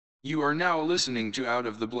You are now listening to Out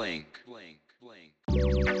of the Blank.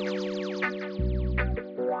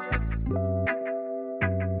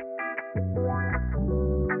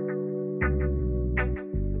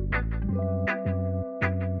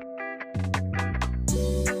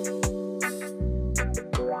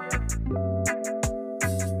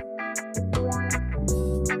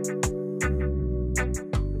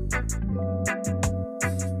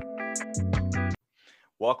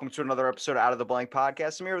 Welcome to another episode of Out of the Blank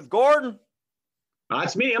podcast. I'm here with Gordon.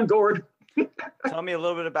 That's me. I'm Gord. Tell me a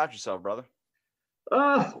little bit about yourself, brother.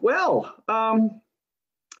 I'm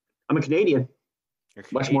a Canadian.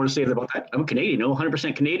 Much more to say about that. I'm a Canadian,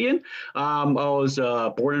 100% Canadian. I was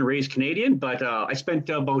born and raised Canadian, but I spent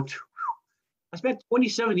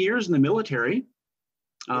 27 years in the military.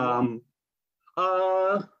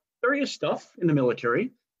 Various stuff in the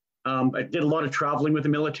military. I did a lot of traveling with the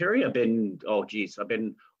military. I've been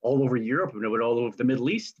all over Europe. I've been all over the Middle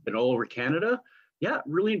East. Been all over Canada. Yeah,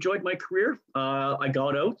 really enjoyed my career. I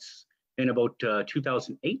got out in about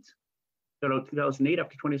 2008. Got out 2008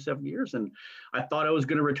 after 27 years, and I thought I was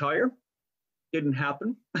going to retire. Didn't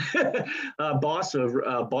happen. Boss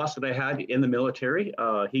that I had in the military,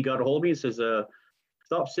 he got a hold of me and says,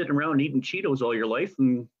 "Stop sitting around eating Cheetos all your life,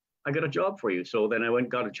 and I got a job for you." So then I went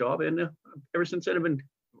and got a job, and ever since then I've been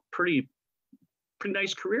pretty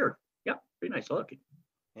nice career. Yeah, pretty nice. I like it.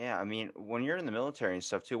 Yeah, I mean, when you're in the military and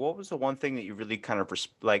stuff too, what was the one thing that you really kind of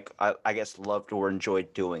I guess loved or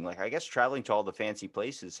enjoyed doing? Like, I guess traveling to all the fancy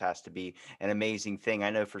places has to be an amazing thing. I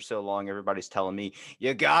know for so long everybody's telling me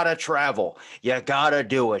you gotta travel, you gotta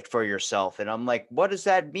do it for yourself, and I'm like, what does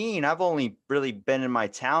that mean? I've only really been in my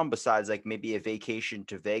town besides like maybe a vacation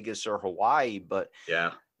to Vegas or Hawaii, but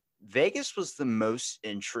Yeah. Vegas was the most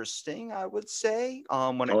interesting, I would say,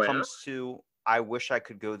 when it comes to. I wish I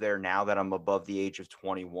could go there now that I'm above the age of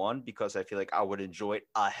 21 because I feel like I would enjoy it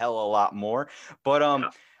a hell of a lot more. But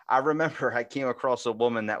I remember I came across a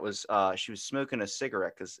woman that was she was smoking a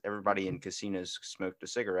cigarette because everybody in casinos smoked a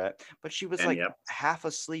cigarette, but she was half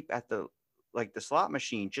asleep at the slot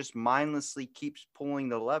machine, just mindlessly keeps pulling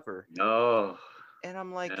the lever. Oh. And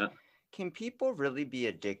I'm like, can people really be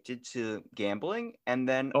addicted to gambling? And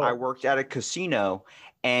then I worked at a casino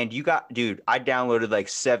and I downloaded like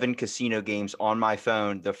 7 casino games on my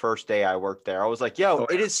phone the first day I worked there. I was like,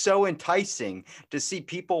 it is so enticing to see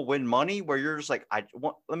people win money where you're just like,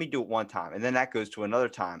 let me do it one time. And then that goes to another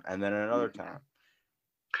time and then another time.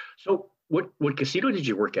 So what casino did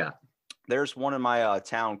you work at? There's one in my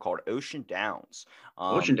town called Ocean Downs.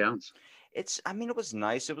 Ocean Downs. It was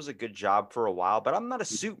nice. It was a good job for a while, but I'm not a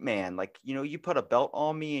suit man. Like, you put a belt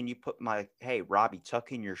on me and you put hey, Robbie,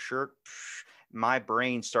 tuck in your shirt. My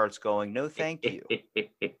brain starts going, no, thank you.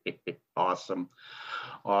 Awesome.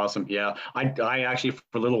 Yeah. I actually,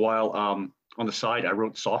 for a little while, on the side, I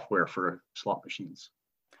wrote software for slot machines.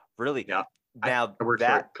 Really? Yeah. Now I worked for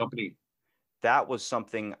a company. That was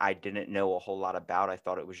something I didn't know a whole lot about. I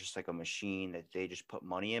thought it was just like a machine that they just put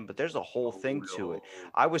money in, but there's a whole thing to it.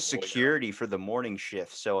 I was security for the morning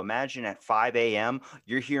shift. So imagine at 5 a.m.,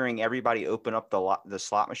 you're hearing everybody open up the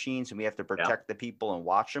slot machines and we have to protect the people and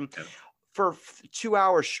watch them. Yeah. For 2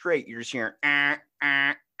 hours straight, you're just hearing,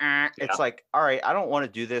 It's like, all right, I don't want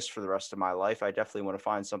to do this for the rest of my life. I definitely want to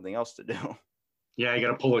find something else to do. Yeah, you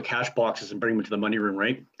got to pull the cash boxes and bring them to the money room,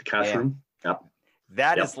 right? The cash room. Yeah.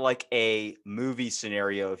 That is like a movie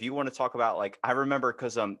scenario. If you want to talk about, like, I remember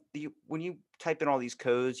because when you type in all these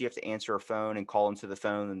codes, you have to answer a phone and call into the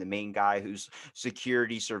phone, and the main guy who's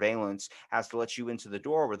security surveillance has to let you into the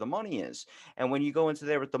door where the money is. And when you go into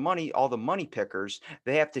there with the money, all the money pickers,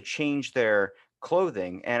 they have to change their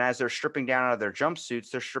clothing, and as they're stripping down out of their jumpsuits,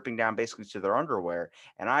 they're stripping down basically to their underwear.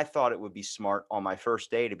 And I thought it would be smart on my first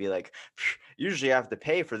day to be like, usually I have to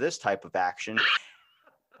pay for this type of action.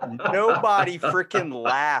 Nobody freaking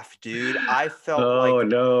laughed, dude. I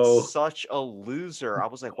felt such a loser. I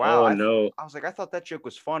was like, wow. I was like, I thought that joke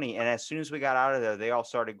was funny. And as soon as we got out of there, they all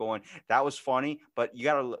started going, that was funny, but you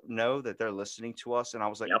got to know that they're listening to us. And I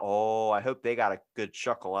was like, I hope they got a good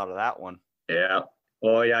chuckle out of that one. Yeah.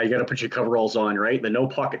 Oh yeah. You got to put your coveralls on, right? The no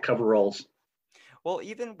pocket coveralls. Well,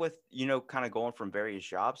 even with, kind of going from various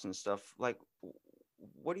jobs and stuff, like,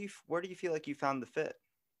 where do you feel like you found the fit?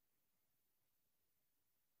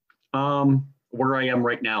 Where I am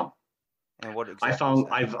right now. And what exactly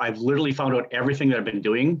I've literally found out everything that I've been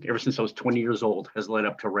doing ever since I was 20 years old has led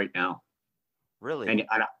up to right now. Really?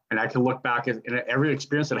 And I can look back at every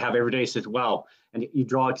experience that I have every day says, wow. And you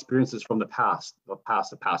draw experiences from the past,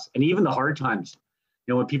 and even the hard times.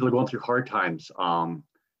 When people are going through hard times,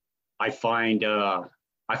 I find you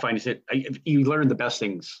learn the best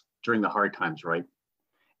things during the hard times, right?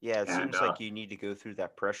 Yeah, it And seems like you need to go through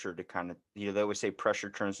that pressure to kind of, they always say pressure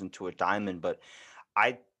turns into a diamond, but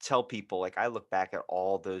I tell people, like, I look back at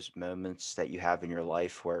all those moments that you have in your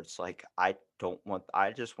life where it's like, I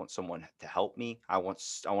just want someone to help me. I want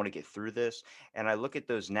to get through this. And I look at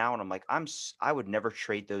those now and I'm like, I would never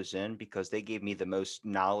trade those in because they gave me the most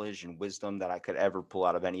knowledge and wisdom that I could ever pull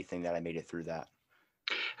out of anything that I made it through that.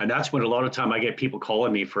 and that's when a lot of time I get people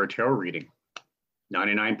calling me for a tarot reading.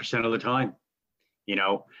 99% of the time, you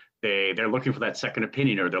know, they're looking for that second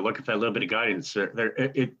opinion, or they're looking for that little bit of guidance. A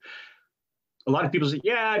lot of people say,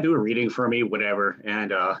 yeah, do a reading for me, whatever.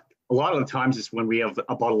 And a lot of the times it's when we have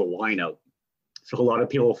a bottle of wine out. So a lot of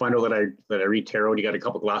people will find out that I read tarot. You got a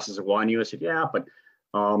couple glasses of wine. I said, yeah, but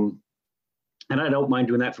and I don't mind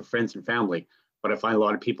doing that for friends and family. But I find a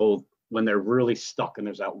lot of people, when they're really stuck and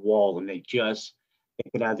there's that wall, and they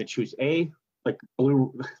could either choose like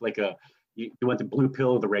blue, like you want the blue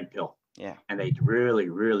pill or the red pill. Yeah. And they really,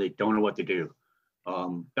 really don't know what to do.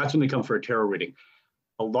 That's when they come for a tarot reading.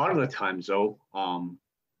 A lot of the times, though,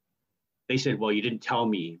 they said, well, you didn't tell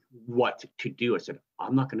me what to do. I said,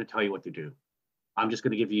 I'm not going to tell you what to do. I'm just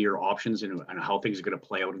going to give you your options and how things are going to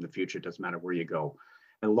play out in the future. It doesn't matter where you go.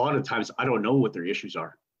 And a lot of times, I don't know what their issues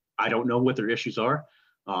are.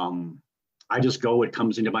 I just go what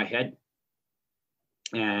comes into my head.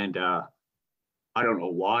 And I don't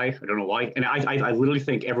know why. And I literally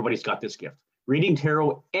think everybody's got this gift. Reading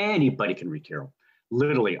tarot, anybody can read tarot.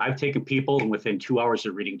 Literally, I've taken people and within 2 hours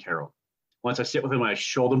of reading tarot. Once I sit with them and I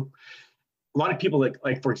show them, a lot of people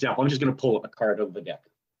like for example, I'm just going to pull a card out of the deck.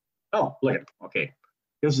 Oh, look at it. Okay,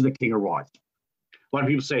 this is the King of Rods. A lot of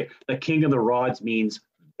people say the King of the Rods means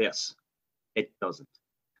this. It doesn't.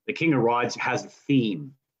 The King of Rods has a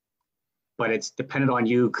theme, but it's dependent on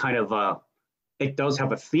you kind of, it does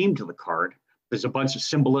have a theme to the card. There's a bunch of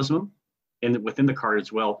symbolism within the card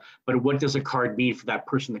as well, but what does a card mean for that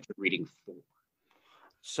person that you're reading for?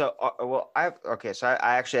 So, so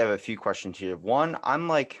I actually have a few questions here. One, I'm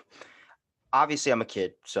like, obviously I'm a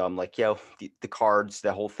kid, so I'm like, the cards,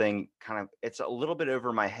 the whole thing kind of, it's a little bit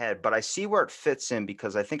over my head, but I see where it fits in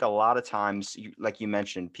because I think a lot of times, like you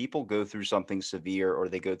mentioned, people go through something severe or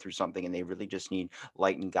they go through something and they really just need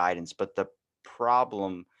light and guidance. But the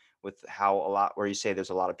problem with where you say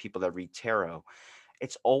there's a lot of people that read tarot,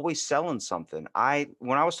 it's always selling something.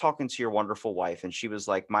 When I was talking to your wonderful wife and she was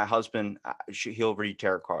like, my husband, he'll read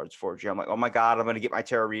tarot cards for you. I'm like, oh my God, I'm going to get my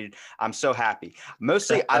tarot read. I'm so happy.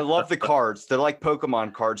 Mostly I love the cards. They're like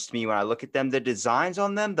Pokemon cards to me. When I look at them, the designs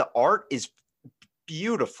on them, the art is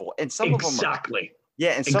beautiful. And some of them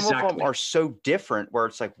and some of them are so different where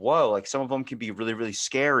it's like, whoa, like some of them can be really, really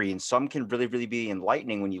scary and some can really, really be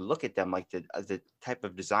enlightening when you look at them, like the type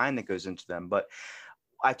of design that goes into them. But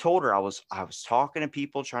I told her I was talking to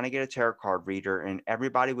people trying to get a tarot card reader, and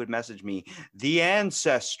everybody would message me, the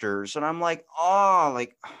ancestors. And I'm like, oh,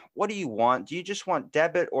 like, what do you want? Do you just want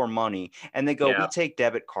debit or money? And they go, we take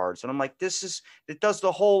debit cards. And I'm like, it does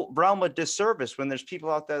the whole realm a disservice when there's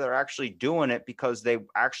people out there that are actually doing it because they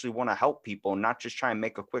actually want to help people and not just try and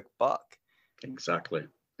make a quick buck. Exactly.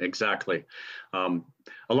 A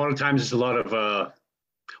lot of times it's a lot of,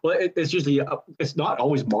 it's usually, it's not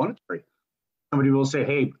always monetary. Somebody will say,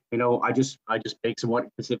 hey, I just bake some water.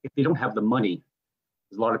 If they don't have the money,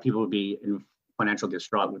 a lot of people would be in financial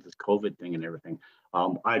distraught with this COVID thing and everything.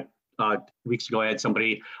 2 weeks ago, I had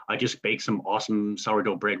somebody, I just baked some awesome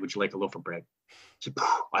sourdough bread. Would you like a loaf of bread? I said,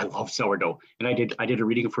 I love sourdough. And I did a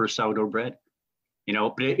reading for sourdough bread,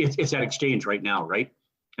 but it's that exchange right now, right?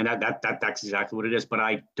 And that's exactly what it is. But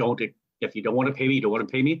if you don't want to pay me, you don't want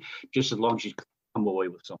to pay me, just as long as you come away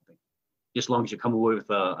with something. Just as long as you come away with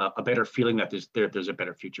a better feeling that there's a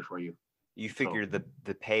better future for you. You figure the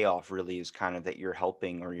payoff really is kind of that you're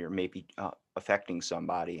helping or you're maybe affecting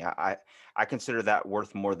somebody. I consider that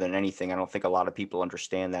worth more than anything. I don't think a lot of people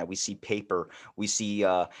understand that. We see paper, we see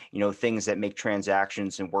things that make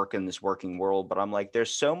transactions and work in this working world. But I'm like,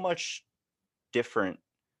 there's so much different,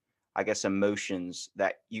 I guess, emotions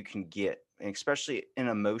that you can get, and especially an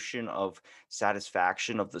emotion of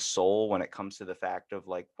satisfaction of the soul when it comes to the fact of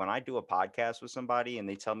like when I do a podcast with somebody and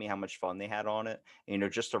they tell me how much fun they had on it,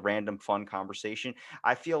 just a random fun conversation.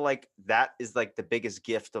 I feel like that is like the biggest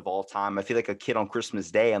gift of all time. I feel like a kid on Christmas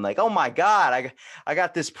Day. I'm like, oh my God, I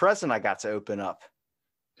got this present I got to open up.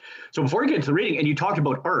 So before we get into the reading, and you talked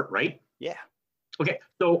about art, right? Yeah. Okay.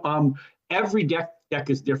 So every deck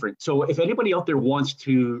is different. So if anybody out there wants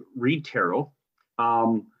to read tarot,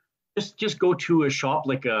 just go to a shop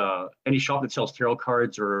like any shop that sells tarot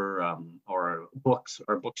cards or books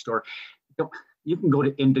or a bookstore. You can go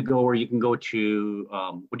to Indigo, or you can go to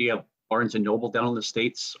what do you have, Barnes and Noble down in the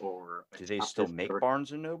States, or do they still make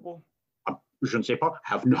Barnes and Noble? We shouldn't say pop.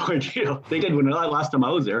 Have no idea. They did when last time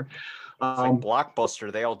I was there. It's like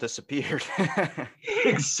Blockbuster. They all disappeared.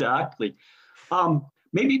 Exactly.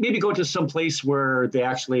 Maybe go to some place where they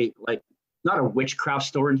actually like not a witchcraft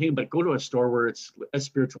store or anything, but go to a store where it's a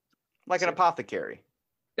spiritual. Like an apothecary.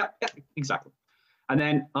 Yeah, exactly. And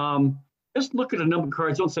then just look at a number of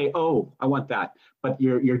cards. Don't say, "Oh, I want that," but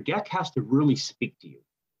your deck has to really speak to you.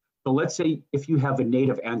 So let's say if you have a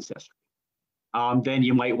native ancestry, then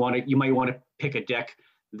you might want to pick a deck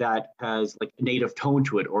that has like a native tone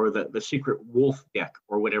to it, or the secret wolf deck,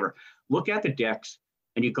 or whatever. Look at the decks,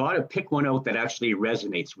 and you got to pick one out that actually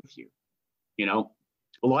resonates with you. You know,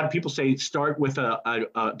 a lot of people say start with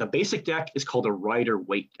the basic deck is called a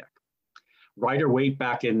Rider-Waite deck. Rider-Waite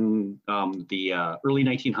back in the early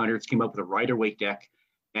 1900s came up with a Rider-Waite deck,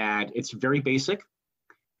 and it's very basic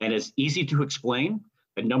and it's easy to explain.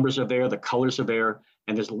 The numbers are there, the colors are there,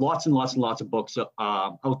 and there's lots and lots and lots of books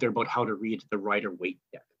out there about how to read the Rider-Waite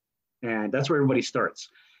deck. And that's where everybody starts.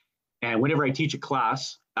 And whenever I teach a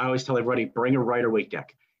class, I always tell everybody, bring a Rider-Waite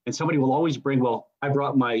deck. And somebody will always bring, well, I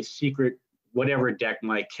brought my secret whatever deck,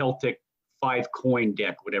 my Celtic 5-coin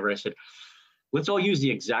deck, whatever. I said, let's all use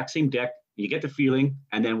the exact same deck. You get the feeling,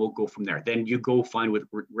 and then we'll go from there. Then you go find what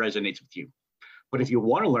resonates with you. But if you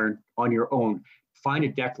want to learn on your own, find a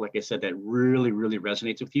deck, like I said, that really, really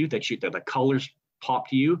resonates with you, that the colors pop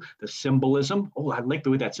to you, the symbolism. Oh, I like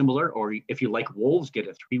the way that symbol are. Or if you like wolves, get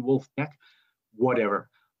a 3-wolf deck, whatever.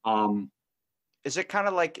 Is it kind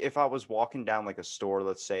of like if I was walking down like a store,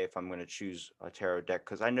 let's say if I'm going to choose a tarot deck,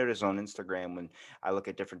 because I notice on Instagram when I look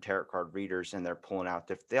at different tarot card readers and they're pulling out,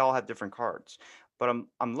 they all have different cards, but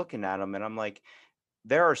I'm looking at them and I'm like,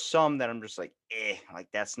 there are some that I'm just like, like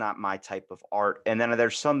that's not my type of art. And then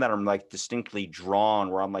there's some that I'm like distinctly drawn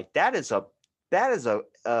where I'm like, that is a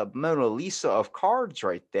Mona Lisa of cards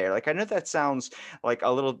right there. Like, I know that sounds like a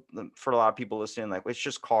little, for a lot of people listening, like it's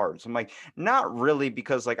just cards. I'm like, not really,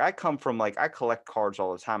 because like I come from like, I collect cards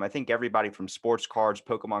all the time. I think everybody from sports cards,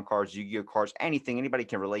 Pokemon cards, Yu-Gi-Oh cards, anything, anybody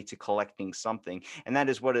can relate to collecting something. And that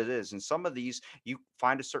is what it is. And some of these, you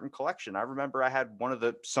find a certain collection. I remember I had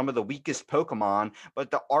some of the weakest Pokemon, but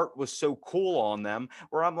the art was so cool on them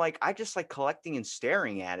where I'm like, I just like collecting and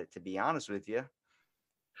staring at it, to be honest with you.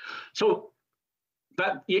 So,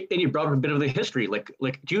 and you brought up a bit of the history. Like,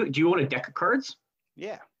 do you own a deck of cards?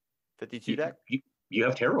 Yeah, 52 deck. You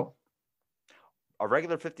have tarot. A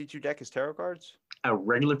regular 52 deck is tarot cards. A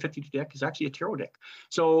regular 52 deck is actually a tarot deck.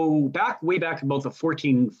 So way back about the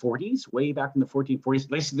 1440s, way back in the 1440s,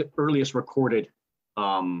 this is the earliest recorded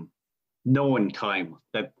known time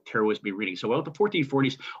that tarot was being reading. So about the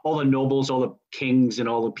 1440s, all the nobles, all the kings, and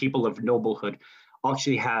all the people of noblehood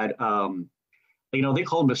actually had. They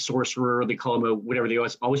call them a sorcerer, they call them a whatever. They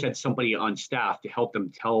always had somebody on staff to help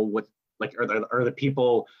them tell what, like, are the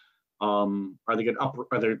people, are they going up,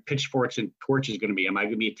 are there pitchforks and torches going to be? Am I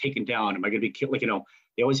going to be taken down? Am I going to be killed? Like,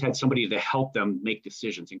 they always had somebody to help them make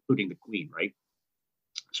decisions, including the queen, right?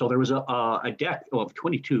 So there was a deck of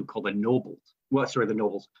 22 called the nobles. Well, sorry, the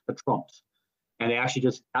nobles, the trumps. And they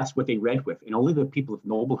actually that's what they read with. And only the people of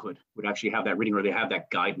noblehood would actually have that reading, or they have that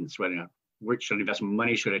guidance, right? Where should I invest my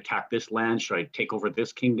money? Should I attack this land? Should I take over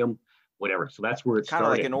this kingdom? Whatever. So that's where it started.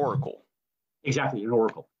 Kind of like an oracle. Exactly, an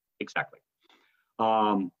oracle. Exactly.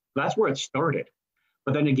 That's where it started.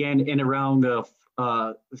 But then again, in around the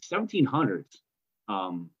 1700s,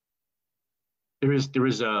 there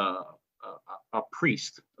is a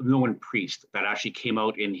priest, a known priest, that actually came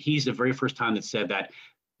out, and he's the very first time that said that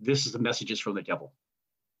this is the messages from the devil.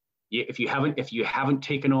 If you haven't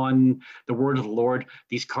taken on the word of the Lord,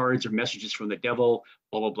 these cards are messages from the devil,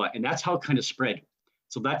 blah, blah, blah. And that's how it kind of spread.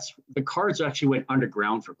 So the cards actually went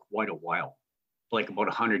underground for quite a while, like about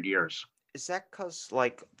 100 years. Is that because,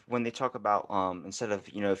 like, when they talk about instead of,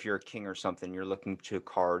 if you're a king or something, you're looking to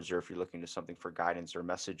cards, or if you're looking to something for guidance or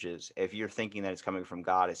messages, if you're thinking that it's coming from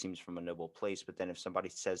God, it seems from a noble place. But then if somebody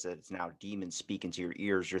says that it's now demons speak into your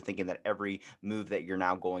ears, you're thinking that every move that you're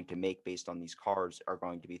now going to make based on these cards are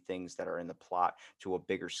going to be things that are in the plot to a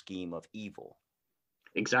bigger scheme of evil.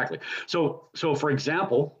 Exactly. So for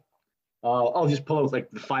example, I'll just pull out like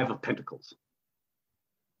the 5 of Pentacles.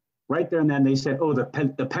 Right there and then they said, oh, the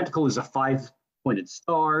pentacle is a 5-pointed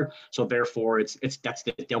star, so therefore that's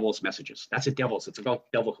the devil's messages. That's the devil's. It's about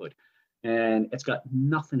devilhood, and it's got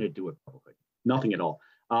nothing to do with devilhood, nothing at all.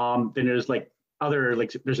 Then there's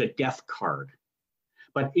there's a death card,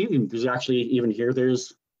 but there's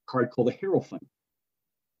a card called the Hierophant,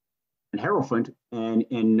 and Hierophant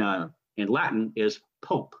in Latin is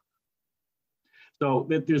Pope. So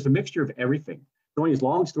there's a mixture of everything.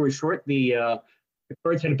 Long story short, the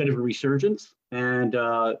cards had a bit of a resurgence, and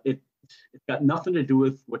It's got nothing to do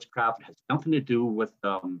with witchcraft. It has nothing to do with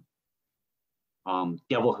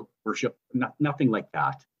devil worship. Nothing like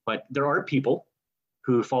that. But there are people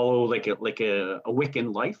who follow like a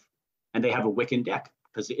Wiccan life, and they have a Wiccan deck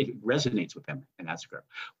because it resonates with them, and that's great.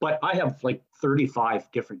 But I have like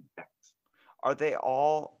 35 different decks. Are they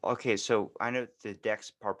all okay? So I know the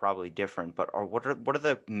decks are probably different, but what are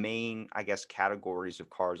the main, I guess, categories of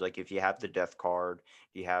cards? Like if you have the death card,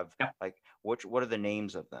 you have like what are the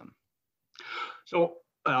names of them? So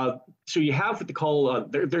you have what they call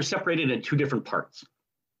they're separated in two different parts.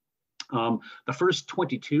 The first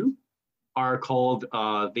 22 are called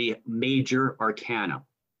the major arcana.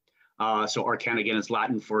 So arcana again is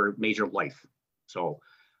Latin for major life. So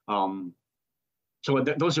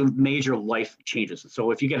those are major life changes.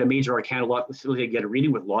 So if you get a major arcana, you get a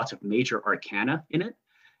reading with lots of major arcana in it,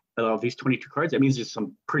 these 22 cards, that means there's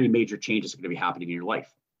some pretty major changes going to be happening in your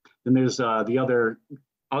life. Then there's the other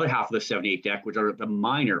half of the 78 deck, which are the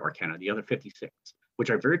minor arcana, the other 56, which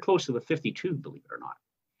are very close to the 52, believe it or not.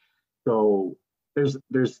 So they're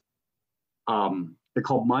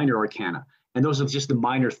called minor arcana. And those are just the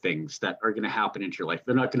minor things that are going to happen into your life.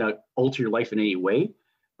 They're not going to alter your life in any way,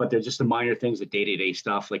 but they're just the minor things, the day-to-day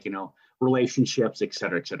stuff, like, relationships, et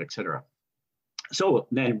cetera, et cetera, et cetera. So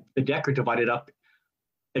then the deck are divided up,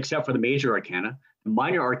 except for the major arcana. The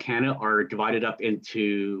minor arcana are divided up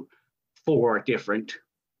into 4 different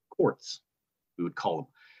courts, we would call them.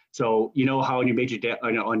 So you know how in your major deck,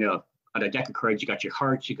 on a deck of cards, you got your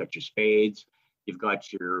hearts, you got your spades, you've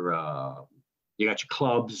got your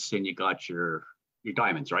clubs, and you got your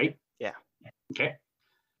diamonds, right? Yeah. Okay.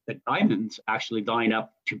 The diamonds actually line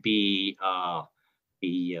up to be okay,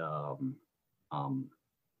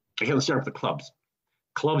 let's start with the clubs.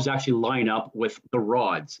 Clubs actually line up with the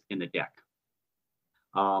rods in the deck.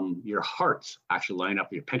 Your hearts actually line up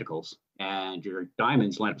with your pentacles, and your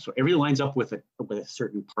diamonds line up. So everything lines up with a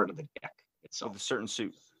certain part of the deck itself. With a certain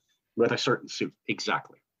suit. With a certain suit,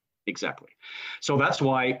 exactly. So that's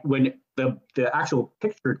why when the actual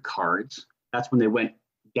pictured cards, that's when they went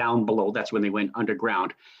down below, that's when they went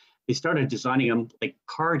underground. They started designing them like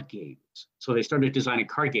card games. So they started designing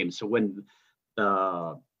card games. So when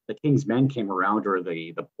the King's Men came around, or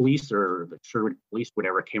the police, or the Sherwood police,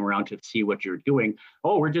 whatever, came around to see what you're doing,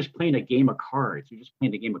 oh, we're just playing a game of cards. You're just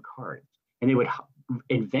playing a game of cards. And they would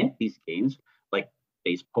invent these games like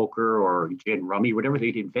Days Poker or Gin Rummy, whatever.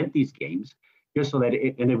 They'd invent these games just so that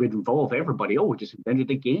and it would involve everybody. Oh, we just invented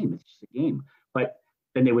a game. It's just a game. But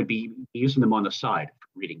then they would be using them on the side for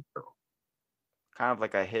reading tarot. Kind of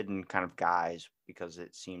like a hidden kind of guise, because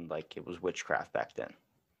it seemed like it was witchcraft back then.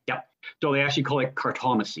 Yeah. So they actually call it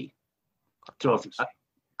cartomancy.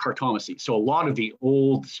 Cartomancy. So a lot of the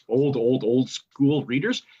old school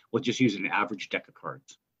readers will just use an average deck of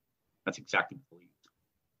cards. That's exactly what they use.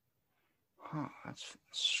 Huh, that's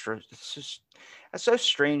so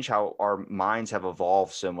strange how our minds have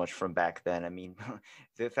evolved so much from back then. I mean,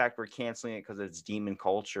 the fact we're canceling it because it's demon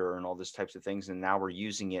culture and all these types of things, and now we're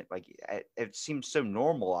using it like it seems so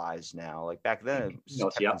normalized now. Like back then, it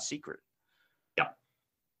was kept in secret.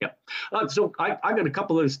 Yeah. So I got a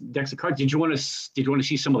couple of those decks of cards. Did you want to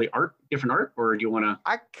see some of the different art, or do you want to?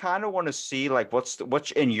 I kind of want to see like what's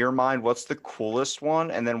in your mind. What's the coolest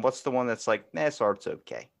one, and then what's the one that's like, this art's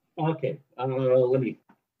okay. Okay, let me.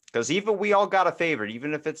 Because even we all got a favorite,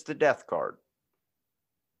 even if it's the death card.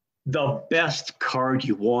 The best card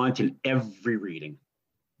you want in every reading.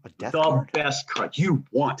 A death card? The best card. You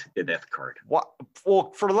want the death card. What?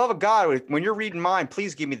 Well, for the love of God, when you're reading mine,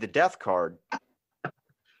 please give me the death card.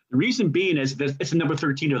 The reason being is that it's number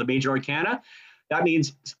 13 of the major arcana. That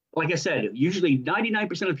means, like I said, usually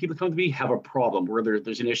 99% of the people who come to me have a problem where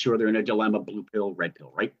there's an issue or they're in a dilemma, blue pill, red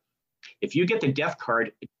pill, right? If you get the death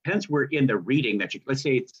card, it depends where in the reading that let's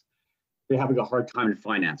say they're having a hard time in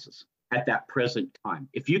finances at that present time.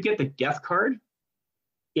 If you get the death card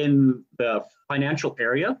in the financial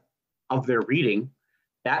area of their reading,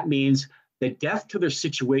 that means the death to their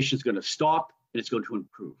situation is going to stop and it's going to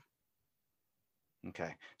improve.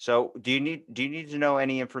 Okay. So do you need to know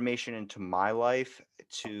any information into my life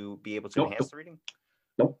to be able to enhance the reading?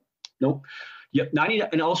 Nope. Yeah,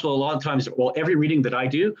 and also a lot of times, every reading that I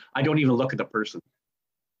do, I don't even look at the person.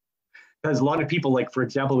 Because a lot of people, like, for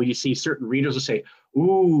example, when you see certain readers will say,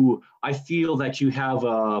 ooh, I feel that you have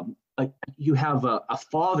a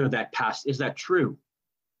father that passed. Is that true?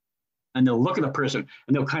 And they'll look at the person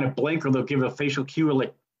and they'll kind of blink, or they'll give a facial cue,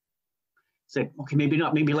 like, say, okay, maybe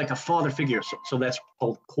not, maybe like a father figure. So that's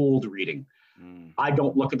called cold reading. I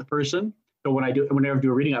don't look at the person. So whenever I do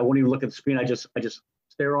a reading, I won't even look at the screen. I just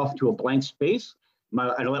stare off to a blank space,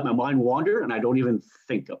 I don't let my mind wander, and I don't even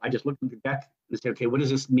think. I just look at the deck and say, okay, what does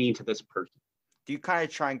this mean to this person? Do you kind of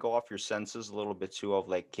try and go off your senses a little bit too, of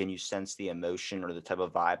like, can you sense the emotion or the type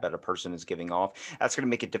of vibe that a person is giving off? That's going to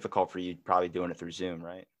make it difficult for you probably doing it through Zoom,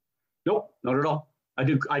 right? Nope, not at all. I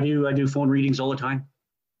do phone readings all the time.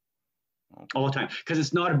 Okay. All the time. Because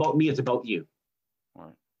it's not about me, it's about you. All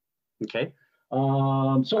right. Okay.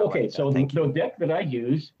 The deck that I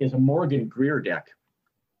use is a Morgan Greer deck.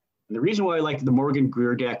 And the reason why I like the Morgan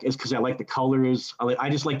Greer deck is because I like the colors. I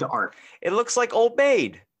just like the art. It looks like Old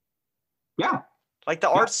Maid. Yeah. Like the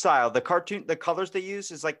art style, the cartoon, the colors they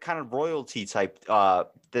use is like kind of royalty type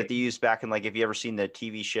that they used back in, like, if you ever seen the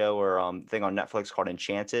TV show or thing on Netflix called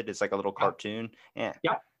Enchanted, it's like a little cartoon. Yeah.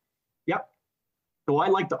 Yep. So I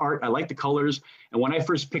like the art, I like the colors. And when I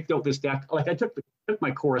first picked out this deck, like I took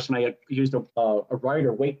my course and I used a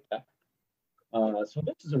Rider Waite deck. So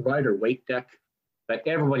this is a Rider Waite deck that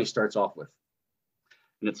everybody starts off with.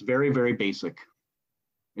 And it's very, very basic.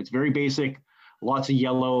 It's very basic, lots of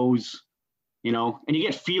yellows, you know, and you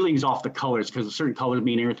get feelings off the colors because certain colors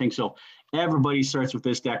mean everything. So everybody starts with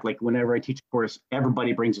this deck. Like whenever I teach a course,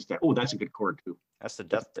 everybody brings this deck. Oh, that's a good card too. That's the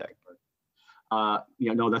death deck.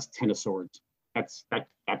 No, that's 10 of Swords. That's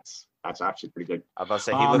actually pretty good. I was about to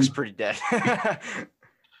say, he looks pretty dead.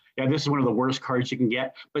 Yeah, this is one of the worst cards you can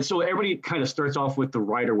get. But so everybody kind of starts off with the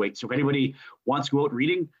Rider Waite. So if anybody wants to go out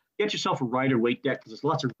reading, get yourself a Rider Waite deck because there's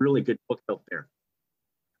lots of really good books out there.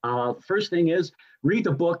 First thing is read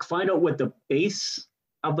the book, find out what the base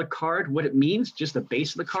of the card, what it means, just the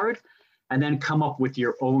base of the card, and then come up with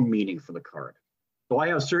your own meaning for the card. So I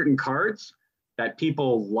have certain cards that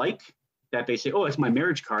people like that they say, oh, it's my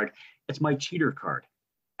marriage card. It's my cheater card.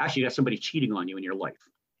 Actually, you got somebody cheating on you in your life.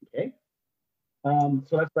 Okay. So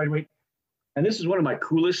that's Rider Waite. And this is one of my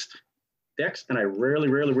coolest decks, and I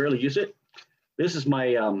rarely use it. This is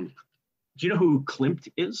my, do you know who Klimt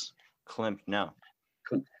is? Klimt, no.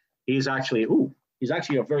 Klimt. He's actually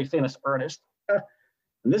a very famous artist. And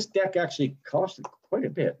this deck actually costed quite a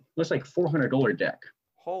bit. Looks like $400 deck.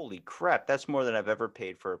 Holy crap. That's more than I've ever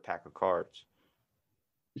paid for a pack of cards.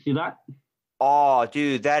 You see that? Oh,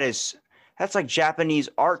 dude, that's like Japanese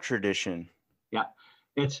art tradition. Yeah.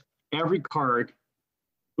 It's every card.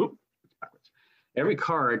 Every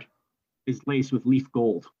card is laced with leaf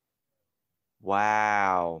gold.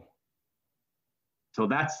 Wow. So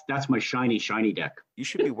that's my shiny deck. You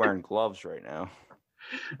should be wearing gloves right now.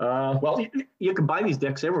 Well, you can buy these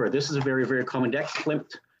decks everywhere. This is a very, very common deck,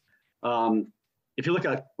 Klimt. If you look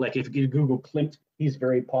at, like, if you Google Klimt, he's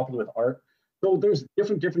very popular with art. So there's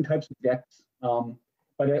different types of decks.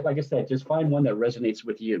 But like I said, just find one that resonates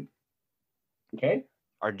with you. Okay?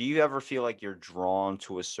 Or do you ever feel like you're drawn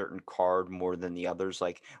to a certain card more than the others?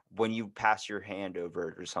 Like when you pass your hand over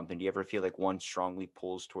it or something, do you ever feel like one strongly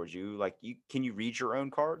pulls towards you? Like can you read your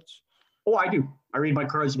own cards? Oh, I do. I read my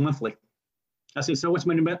cards monthly. I say, so what's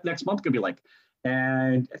my next month gonna be like?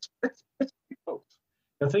 And it's pretty close.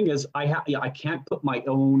 The thing is, I can't put my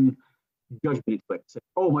own judgment into it. Say,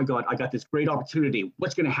 oh my God, I got this great opportunity.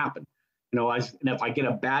 What's gonna happen? You know, and if I get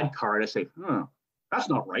a bad card, I say, that's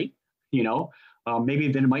not right. You know, maybe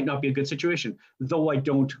then it might not be a good situation. Though I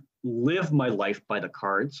don't live my life by the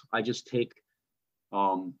cards. I just take,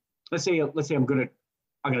 let's say I'm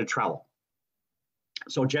gonna travel.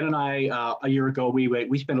 So Jen and I, a year ago,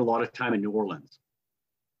 we spent a lot of time in New Orleans.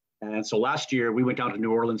 And so last year we went down to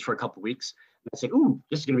New Orleans for a couple of weeks. And I said, ooh,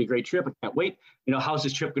 this is gonna be a great trip. I can't wait. You know, how's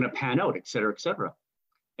this trip gonna pan out, et cetera, et cetera.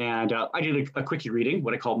 And I did a quickie reading,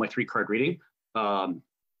 what I call my 3-card reading. And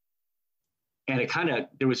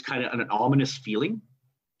there was kind of an ominous feeling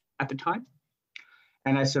at the time.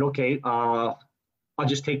 And I said, okay, I'll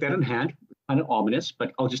just take that in hand, kind of ominous,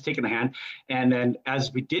 but I'll just take it in hand. And then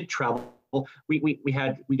as we did travel, we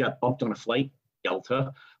got bumped on a flight,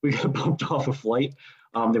 Delta. We got bumped off a flight.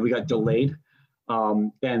 Then we got delayed.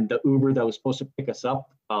 Then the Uber that was supposed to pick us up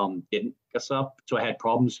didn't pick us up. So I had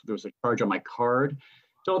problems. There was a charge on my card.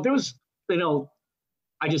 So there was, you know,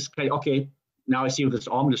 I just kind of, okay, now I see what this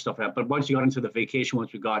ominous stuff happened. But once you got into the vacation,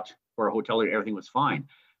 once we got to our hotel, everything was fine.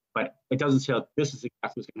 But it doesn't say this is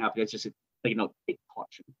exactly what's going to happen. It's just, you know, take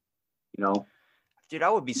caution, you know. Dude,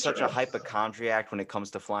 I would be such a hypochondriac when it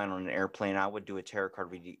comes to flying on an airplane. I would do a tarot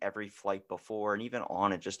card reading every flight before and even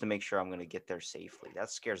on it just to make sure I'm going to get there safely.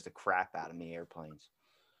 That scares the crap out of me, airplanes.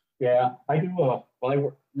 Yeah, I do.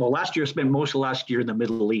 Last year, I spent most of last year in the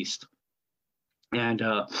Middle East. And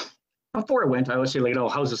before I went, I always say, like, oh,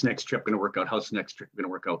 how's this next trip going to work out? How's the next trip going to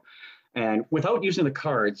work out? And without using the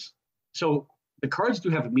cards, so the cards do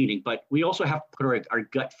have a meaning, but we also have to put our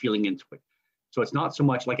gut feeling into it. So it's not so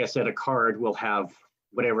much, like I said, a card will have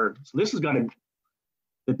whatever. So this has got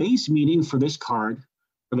The base meaning for this card,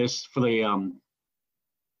 for the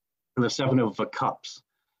Seven of Cups,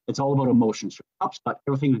 it's all about emotions. So cups got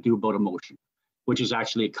everything to do about emotion, which is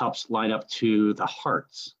actually cups line up to the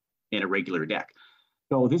hearts in a regular deck.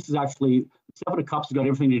 So this is actually, Seven of Cups has got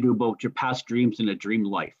everything to do about your past dreams and a dream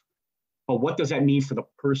life. But what does that mean for the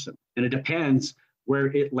person? And it depends where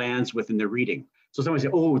it lands within the reading. So somebody say,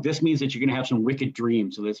 oh, this means that you're going to have some wicked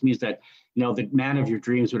dreams. So this means that, the man of your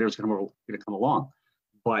dreams, whatever's going to come along.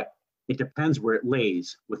 But it depends where it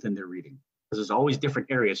lays within their reading. Because there's always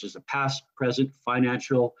different areas. There's the past, present,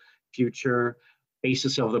 financial, future,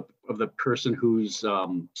 basis of the person who's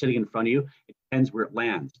sitting in front of you. It depends where it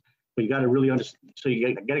lands. But you got to really understand. So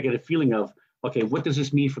you got to get a feeling of, okay, what does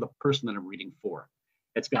this mean for the person that I'm reading for?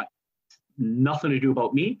 It's got nothing to do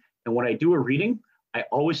about me. And when I do a reading, I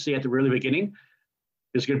always say at the really beginning,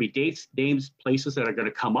 there's going to be dates, names, places that are going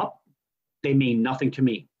to come up. They mean nothing to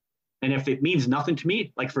me. And if it means nothing to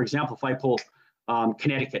me, like for example, if I pull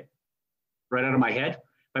Connecticut right out of my head,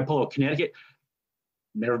 if I pull out Connecticut,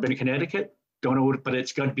 never been to Connecticut, don't know what, but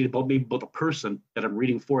it's got to be about me, about the person that I'm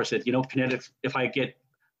reading for. I said, Connecticut, if I get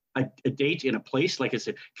a date in a place, like I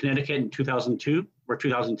said, Connecticut in 2002 or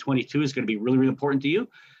 2022 is going to be really, really important to you,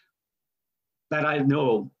 that I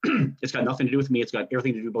know it's got nothing to do with me. It's got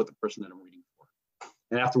everything to do about the person that I'm reading for.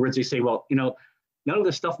 And afterwards they say, well, none of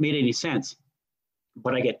this stuff made any sense,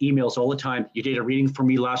 but I get emails all the time. You did a reading for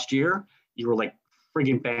me last year. You were like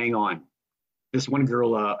friggin' bang on. This one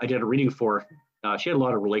girl I did a reading for, she had a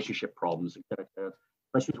lot of relationship problems.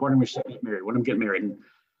 But she was wondering when she'd get married, when I'm getting married. And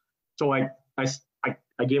so I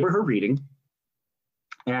gave her reading,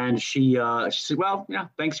 and she said, well, yeah,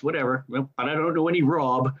 thanks, whatever. Well, but I don't know any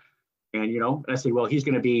Rob. And, I say, well, he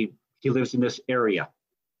lives in this area,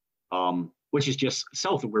 which is just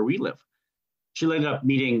south of where we live. She ended up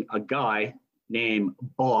meeting a guy named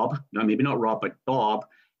Bob, no, maybe not Rob, but Bob,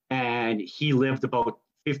 and he lived about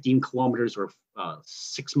 15 kilometers or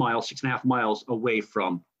 6.5 miles away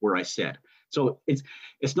from where I said. So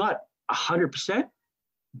it's not 100%,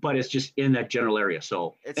 but it's just in that general area.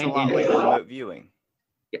 So it's a lot like remote viewing.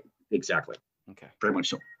 Yeah, exactly. Okay. Very much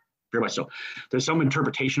so. Very much so. There's some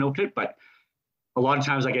interpretation of it, but a lot of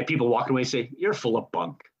times I get people walking away and say, you're full of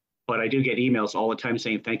bunk. But I do get emails all the time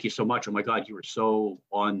saying, thank you so much. Oh my God, you were so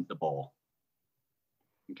on the ball.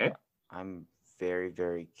 Okay. I'm very,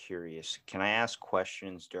 very curious. Can I ask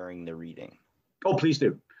questions during the reading? Oh, please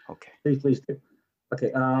do. Okay. Please do. Okay.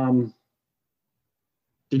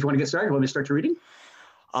 Did you want to get started? You want me to start your reading?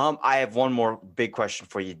 I have one more big question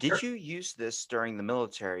for you. Did Sure. you use this during the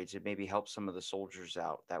military to maybe help some of the soldiers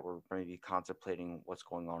out that were maybe contemplating what's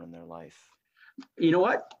going on in their life? You know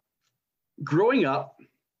what? Growing up,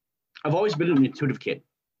 I've always been an intuitive kid.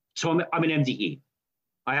 So I'm an MDE.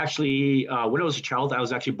 I actually, when I was a child, I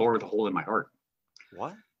was actually born with a hole in my heart.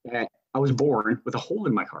 What? And I was born with a hole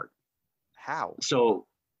in my heart. How? So,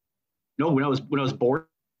 no, when I was born,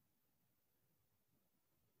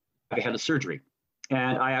 I had a surgery,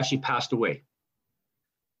 and I actually passed away.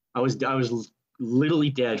 I was literally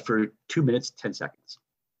dead for 2 minutes, 10 seconds.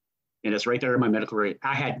 And it's right there in my medical record.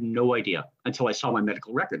 I had no idea until I saw my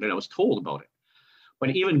medical record and I was told about it.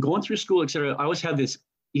 But even going through school, etc., I always had this,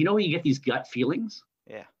 you get these gut feelings.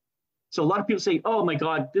 Yeah. So a lot of people say, oh my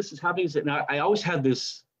God, this is happening. And I always had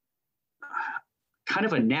this kind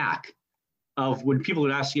of a knack of when people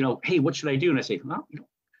would ask, hey, what should I do? And I say, well,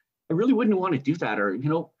 I really wouldn't want to do that. Or,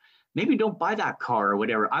 maybe don't buy that car or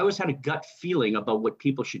whatever. I always had a gut feeling about what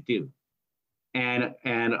people should do. And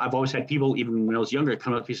I've always had people, even when I was younger,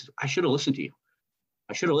 come up and say, I should have listened to you.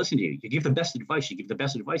 I should have listened to you. You give the best advice. You give the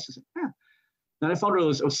best advice. I said, yeah. And I found it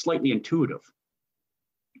was slightly intuitive.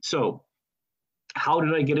 So how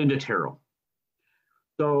did I get into tarot?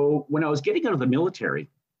 So when I was getting out of the military,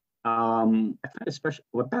 I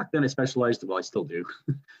back then I specialized, well, I still do,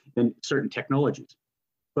 in certain technologies.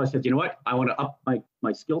 So I said, you know what? I want to up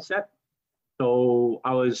my skill set. So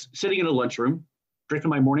I was sitting in a lunchroom, drinking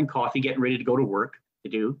my morning coffee, getting ready to go to work to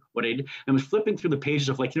do what I did. I was flipping through the pages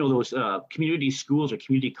of those community schools or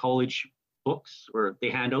community college books or the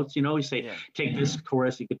handouts, you say, yeah, take this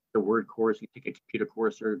course, you get the word course, you take a computer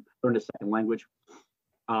course or learn a second language.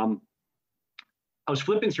 I was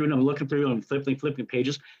flipping through and I'm looking through and flipping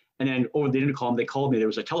pages. And then over the intercom, they called me. There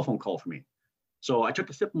was a telephone call for me. So I took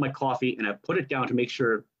a sip of my coffee and I put it down to make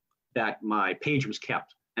sure that my page was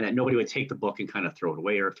kept and that nobody would take the book and kind of throw it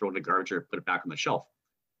away or throw it in the garbage or put it back on the shelf.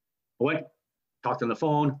 I went, talked on the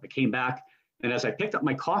phone, I came back, and as I picked up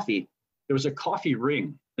my coffee, there was a coffee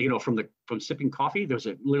ring, from sipping coffee, there's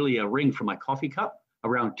literally a ring from my coffee cup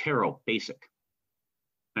around tarot basic.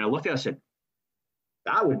 And I looked at it and said,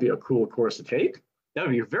 that would be a cool course to take. That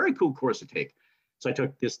would be a very cool course to take. So I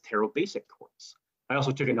took this tarot basic course. I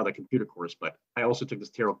also took another computer course, but I also took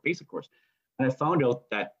this tarot basic course. And I found out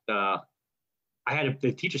that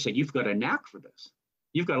the teacher said, you've got a knack for this.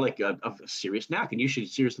 You've got like a serious knack, and you should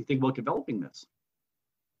seriously think about developing this.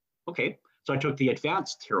 Okay, so I took the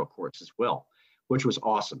advanced tarot course as well, which was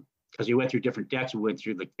awesome because we went through different decks. We went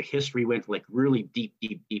through like the history, went like really deep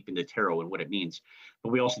into tarot and what it means.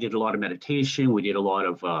 But we also did a lot of meditation. We did a lot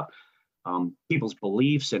of people's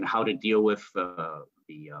beliefs and how to deal with the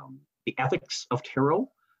ethics of tarot.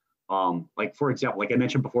 Like for example, like I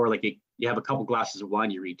mentioned before, like you have a couple glasses of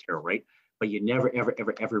wine, you read tarot, right? But you never,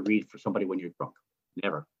 ever read for somebody when you're drunk,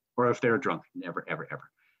 never. Or if they're drunk, never, ever.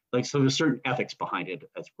 Like, so there's certain ethics behind it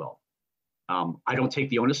as well. I don't take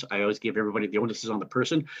the onus. I always give everybody the onus is on the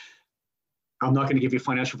person. I'm not going to give you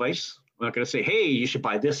financial advice. I'm not going to say, hey, you should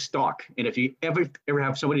buy this stock. And if you ever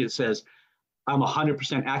have somebody that says, I'm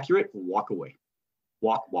 100% accurate, walk away.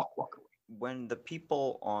 Walk away. When the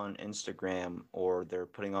people on Instagram or they're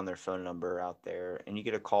putting on their phone number out there and you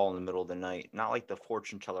get a call in the middle of the night, not like the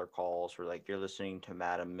fortune teller calls where like you're listening to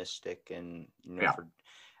Madam Mystic and, you know,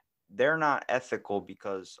 they're not ethical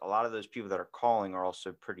because a lot of those people that are calling are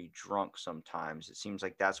also pretty drunk sometimes. It seems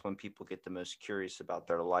like that's when people get the most curious about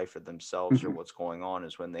their life or themselves or what's going on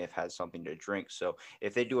is when they've had something to drink. So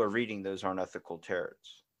if they do a reading, those aren't ethical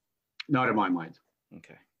tarots. Not in my mind.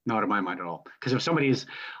 Okay. Not in my mind at all. Because if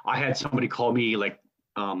I had somebody call me like,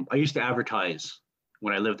 I used to advertise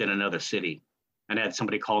when I lived in another city, and I had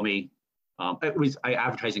somebody call me. I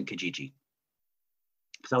advertised in Kijiji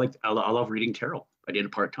because I love reading tarot. I did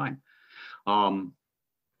it part-time. And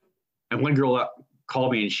one girl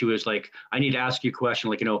called me and she was like, I need to ask you a question.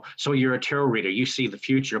 Like, so you're a tarot reader, you see the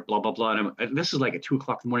future, blah, blah, blah. And this is like at 2:00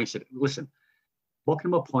 in the morning. I said, listen, book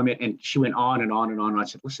an appointment. And she went on and on and on. And I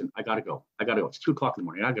said, listen, I got to go. It's 2:00 in the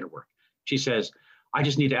morning. I got to work. She says, I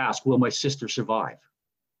just need to ask, will my sister survive?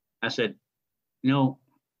 I said,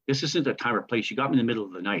 this isn't a time or place. You got me in the middle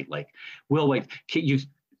of the night. Like, well, wait,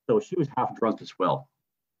 so she was half drunk as well.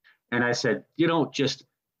 And I said, just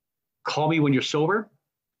call me when you're sober.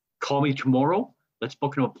 Call me tomorrow. Let's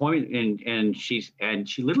book an appointment. And she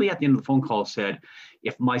literally at the end of the phone call said,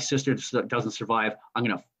 if my sister doesn't survive, I'm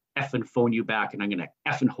going to effing phone you back and I'm going to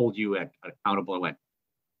effing hold you accountable. I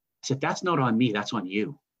said, that's not on me. That's on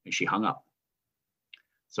you. And she hung up.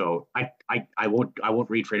 So I won't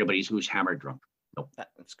read for anybody who's hammered drunk. Nope.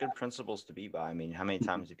 That's good principles to be by. I mean, how many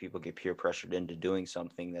times do people get peer pressured into doing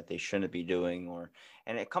something that they shouldn't be doing?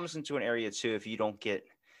 And it comes into an area too, if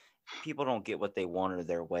people don't get what they want or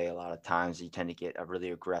their way, a lot of times you tend to get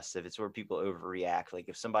really aggressive. It's where people overreact. Like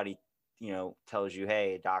if somebody, tells you,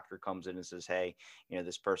 hey, a doctor comes in and says, hey,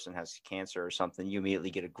 this person has cancer or something, you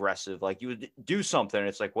immediately get aggressive. Like you would do something. And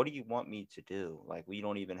it's like, what do you want me to do? Like, we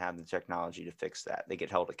don't even have the technology to fix that. They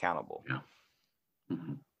get held accountable. Yeah.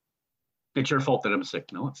 Mm-hmm. It's your fault that I'm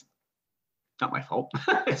sick. No, it's not my fault.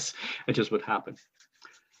 It's just what happened.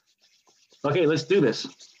 Okay, let's do this.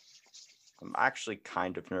 I'm actually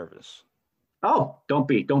kind of nervous. Oh, don't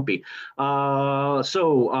be. So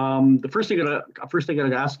the first thing I'm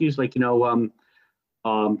gonna ask you is like, do you want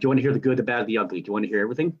to hear the good, the bad, the ugly? Do you want to hear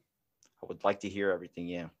everything? I would like to hear everything.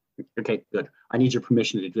 Yeah. Okay, good. I need your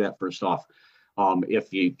permission to do that first off.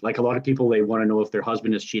 If you, like a lot of people, they want to know if their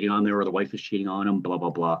husband is cheating on them or the wife is cheating on them, blah,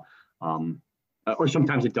 blah, blah. Or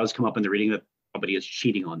sometimes it does come up in the reading that somebody is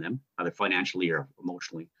cheating on them, either financially or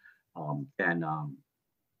emotionally.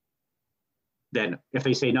 Then if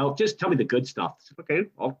they say no, just tell me the good stuff. Okay,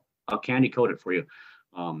 I'll candy coat it for you.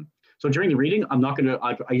 So during the reading, I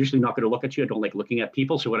usually not gonna look at you. I don't like looking at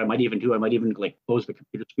people. So what I might even do, I might even like close the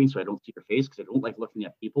computer screen so I don't see your face because I don't like looking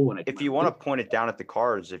at people when I. If you want to point it down at the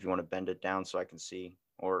cards, if you want to bend it down so I can see,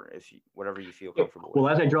 or whatever you feel comfortable with. Well,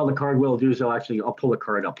 as I draw the card, what I'll do is I'll pull the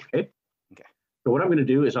card up. Okay. Okay. So what I'm gonna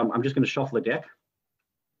do is I'm just gonna shuffle the deck.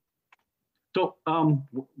 So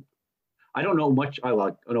I don't know much. I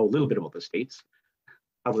know a little bit about the States,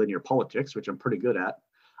 other than your politics, which I'm pretty good at.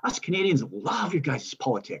 Us Canadians love your guys'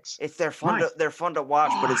 politics. They're fun to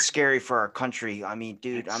watch, but it's scary for our country. I mean,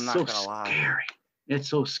 dude, I'm not gonna lie. It's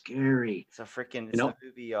so scary. It's the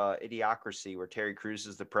movie Idiocracy where Terry Crews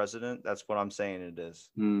is the president. That's what I'm saying it is.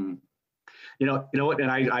 You know what? And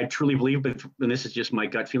I truly believe, and this is just my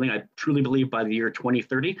gut feeling, I truly believe by the year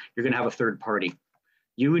 2030, you're gonna have a third party.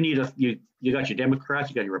 You got your Democrats,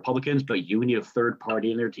 you got your Republicans, but you need a third party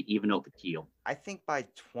in there to even out the keel. I think by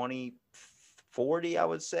 2040, I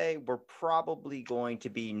would say we're probably going to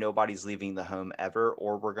be nobody's leaving the home ever,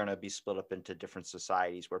 or we're going to be split up into different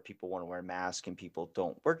societies where people want to wear masks and people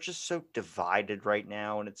don't. We're just so divided right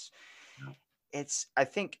now, and I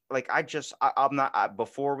think like I'm not,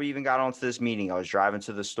 before we even got onto this meeting, I was driving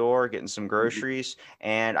to the store, getting some groceries,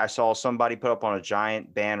 and I saw somebody put up on a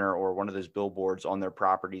giant banner or one of those billboards on their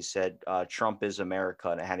property said, Trump is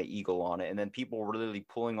America, and it had an eagle on it. And then people were literally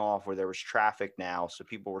pulling off where there was traffic now. So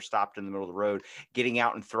people were stopped in the middle of the road, getting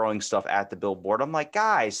out and throwing stuff at the billboard. I'm like,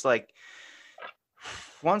 guys, like,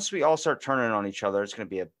 once we all start turning on each other, it's going to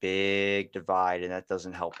be a big divide, and that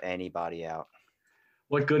doesn't help anybody out.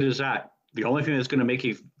 What good is that? The only thing that's going to make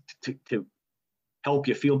you to help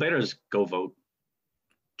you feel better is go vote.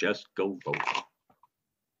 Just go vote.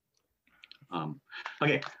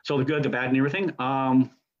 Okay, so the good, the bad, and everything. Things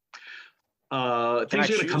are going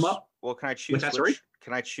to come up. Well, can I choose?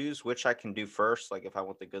 Can I choose which I can do first? Like if I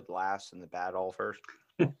want the good last and the bad all first?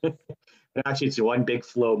 Actually, it's one big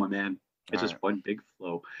flow, my man. It's just one big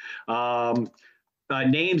flow.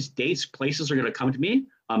 Names, dates, places are going to come to me.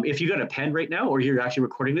 If you got a pen right now, or you're actually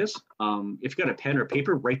recording this, if you got a pen or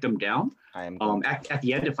paper, write them down. I am. At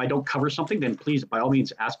the end, if I don't cover something, then please, by all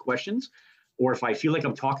means, ask questions. Or if I feel like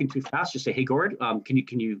I'm talking too fast, just say, "Hey, Gord, can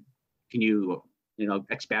you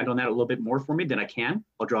expand on that a little bit more for me?" Then I can.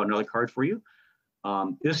 I'll draw another card for you.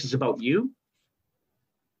 This is about you.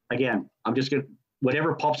 Again, I'm just gonna,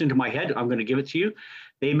 whatever pops into my head, I'm gonna give it to you.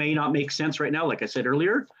 They may not make sense right now, like I said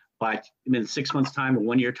earlier, but in 6 months' time, or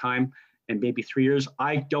 1 year time, and maybe 3 years,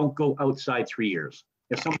 I don't go outside 3 years.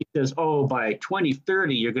 If somebody says, "Oh, by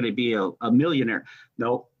 2030, you're going to be a millionaire,"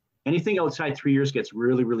 no, anything outside 3 years gets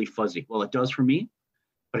really, really fuzzy. Well, it does for me.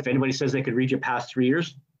 But if anybody says they could read you past 3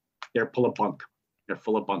 years, they're full of bunk. They're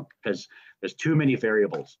full of bunk because there's too many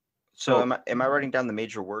variables. So am I writing down the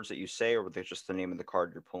major words that you say, or they're just the name of the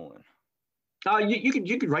card you're pulling? You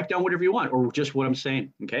could write down whatever you want, or just what I'm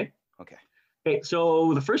saying. Okay. Okay. Okay.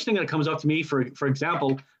 So the first thing that comes up to me, for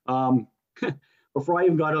example, before I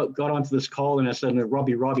even got onto this call and I said,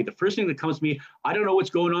 Robbie, the first thing that comes to me, I don't know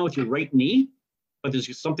what's going on with your right knee, but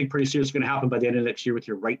there's something pretty serious going to happen by the end of next year with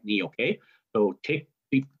your right knee. Okay. So do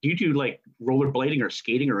you do like rollerblading or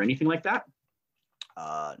skating or anything like that?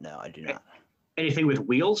 No, I do not. Anything with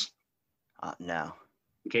wheels? No.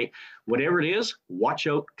 Okay. Whatever it is, watch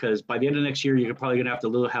out, because by the end of next year, you're probably going to have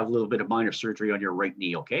to have a little bit of minor surgery on your right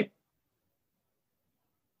knee. Okay.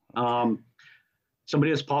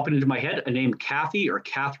 Somebody that's popping into my head, a name Kathy or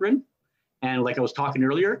Catherine. And like I was talking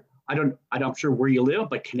earlier, I'm not sure where you live,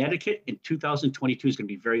 but Connecticut in 2022 is going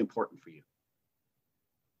to be very important for you.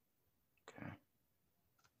 Okay.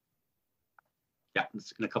 Yeah,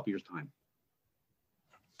 it's in a couple years' time.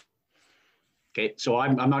 Okay, so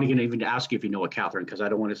I'm not going to even ask you if you know a Catherine, because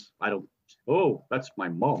oh, that's my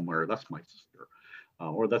mom, or that's my sister,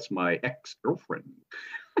 or that's my ex-girlfriend.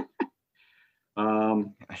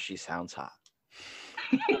 She sounds hot.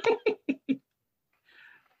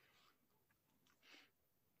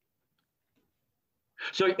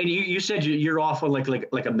 So, and you said you're off on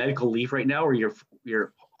like a medical leave right now, or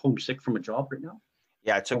you're homesick from a job right now?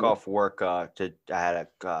 Yeah, I took off work. I had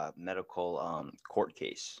a medical court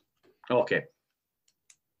case. Okay.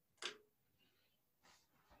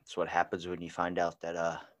 That's what happens when you find out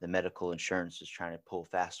that the medical insurance is trying to pull a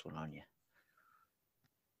fast one on you.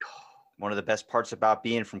 One of the best parts about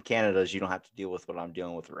being from Canada is you don't have to deal with what I'm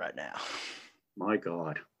dealing with right now. My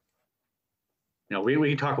God. Now we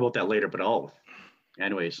can talk about that later, but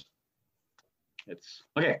anyways, it's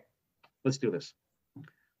okay. Let's do this.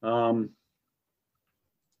 The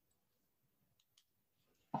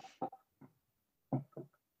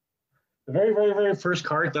very, very, very first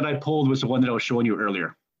card that I pulled was the one that I was showing you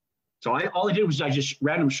earlier. So all I did was I just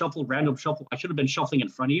random shuffle. I should have been shuffling in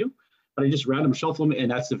front of you, but I just random shuffle them, and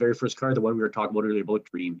that's the very first card, the one we were talking about earlier about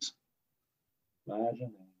dreams.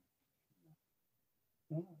 Imagine.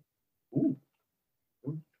 Ooh.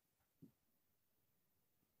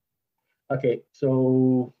 Okay,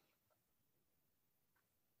 so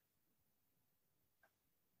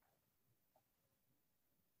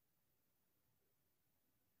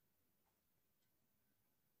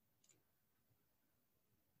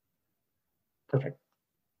perfect.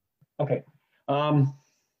 Okay.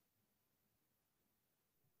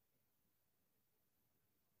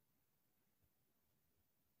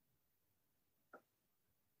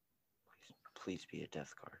 Please be a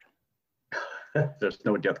death card. There's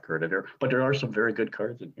no death card in there, but there are some very good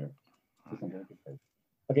cards in here.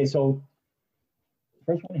 Okay, so the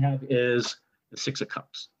first one we have is the Six of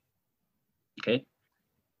Cups. Okay,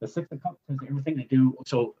 the Six of Cups has everything to do.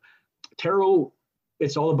 So tarot,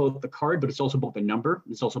 it's all about the card, but it's also about the number.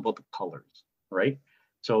 It's also about the colors, right?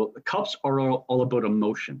 So the cups are all about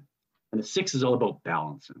emotion, and the six is all about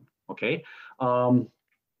balancing. Okay.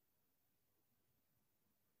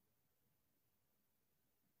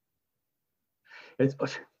 It's,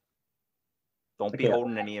 Don't be Okay.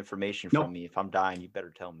 holding any information No. from me. If I'm dying, you better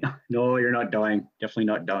tell me. no, you're not dying. Definitely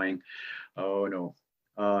not dying. Oh no,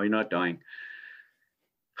 you're not dying.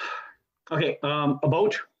 Okay,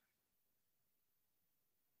 about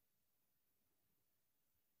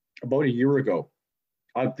a year ago.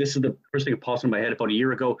 This is the first thing that pops in my head. About a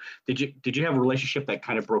year ago, did you have a relationship that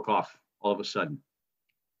kind of broke off all of a sudden?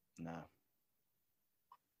 No.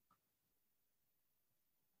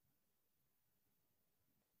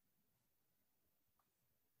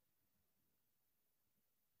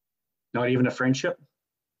 Not even a friendship?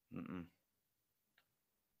 Mm-mm.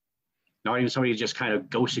 Not even somebody just kind of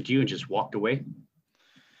ghosted you and just walked away?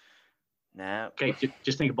 No. Okay,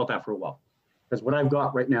 just think about that for a while. Because what I've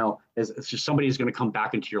got right now is it's just somebody who's going to come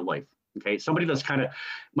back into your life. Okay, somebody that's kind of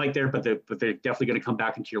might there, but they're definitely going to come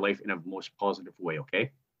back into your life in a most positive way.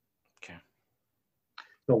 Okay. Okay.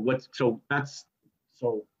 So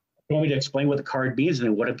you want me to explain what the card means and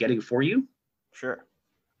then what I'm getting for you? Sure.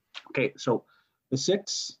 Okay, so the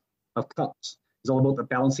Six of Cups is all about the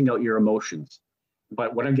balancing out your emotions.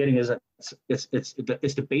 But what I'm getting is that it's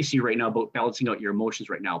the base you right now about balancing out your emotions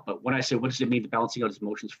right now. But when I say what does it mean to balancing out his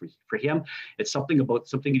emotions for him, it's something about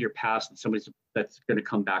something in your past that that's going to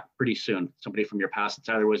come back pretty soon. Somebody from your past. It's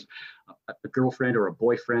either was a girlfriend or a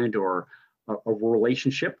boyfriend or a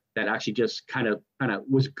relationship that actually just kind of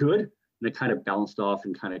was good and it kind of balanced off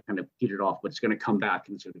and kind of petered off. But it's going to come back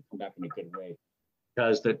and it's going to come back in a good way.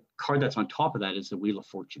 Because the card that's on top of that is the Wheel of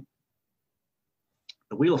Fortune.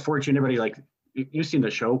 The Wheel of Fortune, everybody like, you've seen the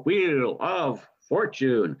show, Wheel of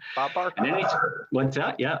Fortune. Bob Barker. And then what's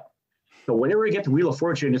that? Yeah. So whenever you get the Wheel of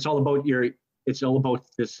Fortune, it's all about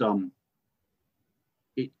this,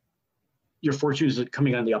 your fortunes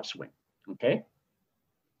coming on the upswing. Okay.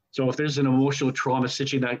 So if there's an emotional trauma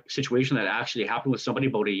situation that actually happened with somebody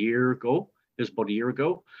about a year ago, it's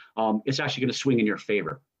actually going to swing in your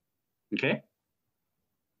favor. Okay.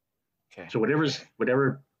 Okay. So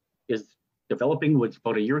whatever is developing was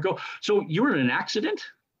about a year ago. So you were in an accident?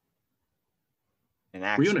 An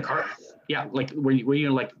accident. Were you in a car? Yeah, like were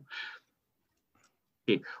you like?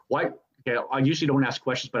 Okay, why? Okay, I usually don't ask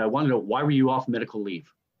questions, but I want to know why were you off medical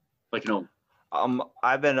leave? Like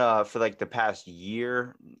I've been for like the past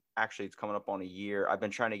year. Actually, it's coming up on a year. I've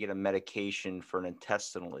been trying to get a medication for an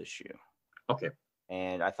intestinal issue. Okay.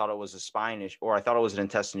 And I thought it was a spine issue, or I thought it was an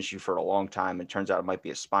intestine issue for a long time. It turns out it might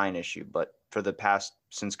be a spine issue. But for the past,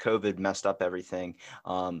 since COVID messed up everything,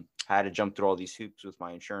 I had to jump through all these hoops with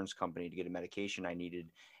my insurance company to get a medication I needed,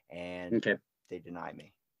 and they denied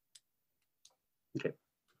me. Okay.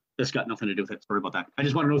 This got nothing to do with it. Sorry about that. I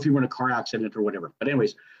just want to know if you were in a car accident or whatever. But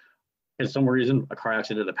anyways, for some reason, a car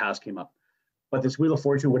accident in the past came up. But this Wheel of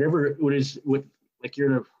Fortune, whatever it is, like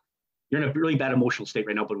you're in a really bad emotional state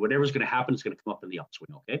right now, but whatever's going to happen is going to come up in the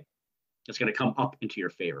upswing, okay? It's going to come up into your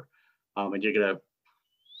favor. And you're going to,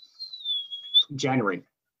 January.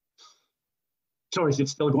 So is it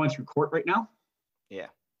still going through court right now? Yeah.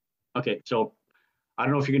 Okay, so I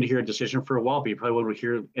don't know if you're going to hear a decision for a while, but you probably won't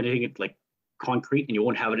hear anything like concrete and you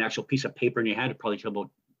won't have an actual piece of paper in your hand probably till about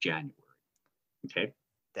January, okay?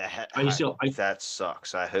 That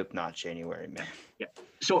sucks. I hope not January, man. Yeah.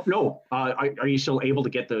 So no, are you still able to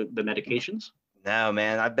get the medications? No,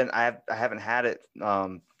 man. I haven't had it.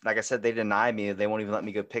 Like I said, they denied me. They won't even let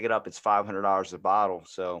me go pick it up. It's $500 a bottle.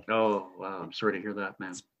 So. Oh, wow. I'm sorry to hear that,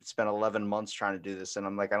 man. It's been 11 months trying to do this, and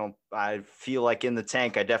I'm like, I feel like in the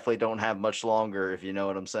tank, I definitely don't have much longer, if you know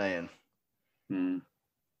what I'm saying.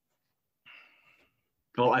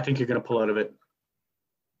 Well, I think you're going to pull out of it,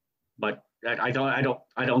 but I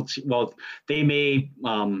don't see. Well, they may.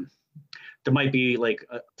 There might be like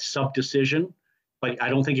a sub decision, but I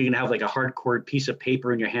don't think you're going to have like a hardcore piece of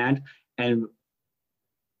paper in your hand. And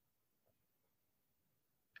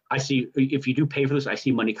I see if you do pay for this, I see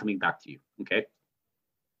money coming back to you. Okay.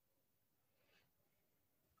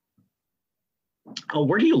 Oh,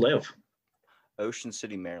 where do you live? Ocean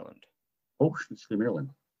City, Maryland. Ocean City, Maryland.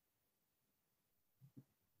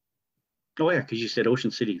 Oh yeah, because you said Ocean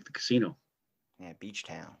City, the casino. Yeah, beach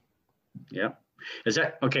town. Yeah. Is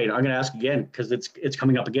that okay? I'm going to ask again because it's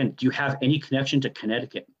coming up again. Do you have any connection to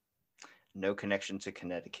Connecticut? No connection to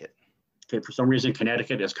Connecticut. Okay, for some reason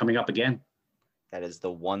Connecticut is coming up again. That is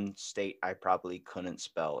the one state I probably couldn't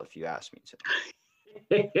spell if you asked me to.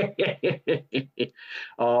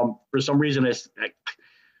 For some reason, it's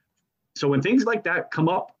so when things like that come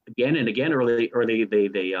up again and again, or they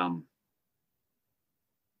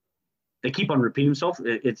keep on repeating themselves.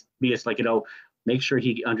 It's like make sure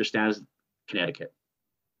he understands Connecticut.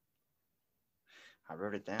 I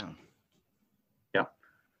wrote it down. Yeah.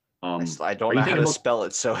 I don't know how to spell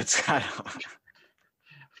it, so it's kind of.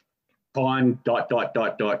 Con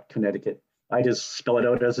Connecticut. I just spell it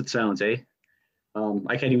out as it sounds, eh?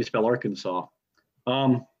 I can't even spell Arkansas.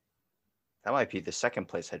 That might be the second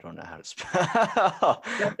place I don't know how to spell.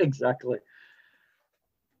 Yeah, exactly.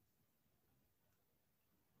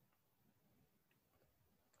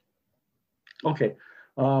 Okay.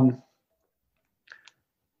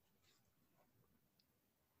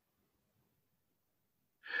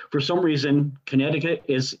 For some reason, Connecticut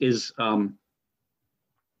is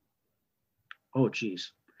oh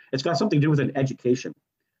geez, it's got something to do with an education.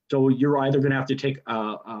 So you're either going to have to take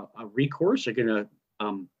a recourse, you're going to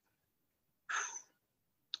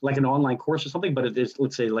like an online course or something, but it is,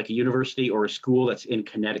 let's say, like a university or a school that's in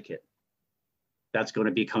Connecticut. That's going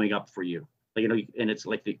to be coming up for you. Like, you know, and it's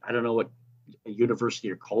like I don't know what a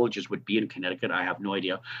university or colleges would be in Connecticut. I have no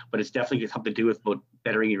idea, but it's definitely something to do with about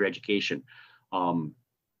bettering your education. So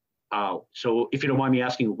if you don't mind me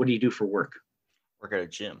asking, what do you do for work? Work at a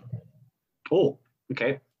gym. Oh,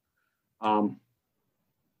 okay.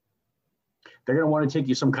 They're going to want to take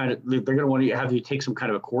you some kind of, they're going to want to have you take some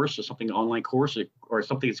kind of a course or something, online course or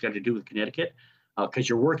something that's got to do with Connecticut, because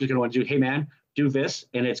your work is going to want to do, hey man, do this,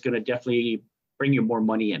 and it's going to definitely bring you more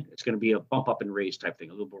money in. It's going to be a bump up and raise type thing,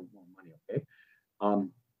 a little bit more money, okay?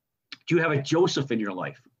 Do you have a Joseph in your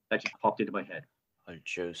life? That just popped into my head. A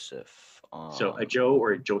Joseph. So a Joe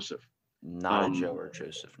or a Joseph? Not a Joe or a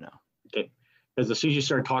Joseph, no. Okay, because as soon as you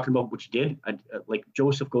started talking about what you did, like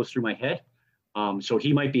Joseph goes through my head. So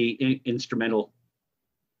he might be instrumental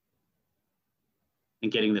in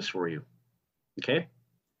getting this for you. Okay.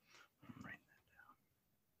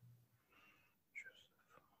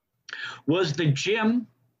 Was the gym,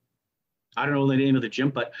 I don't know the name of the gym,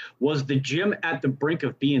 but was the gym at the brink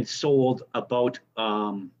of being sold about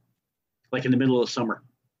like in the middle of summer?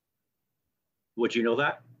 Would you know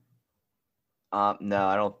that? No,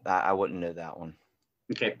 I don't. I wouldn't know that one.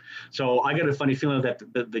 Okay, so I got a funny feeling that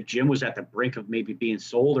the gym was at the brink of maybe being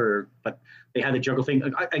sold, but they had the juggle thing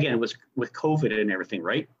again. It was with COVID and everything,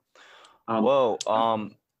 right? My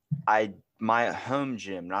home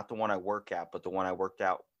gym, not the one I work at, but the one I worked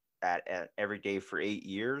out at every day for 8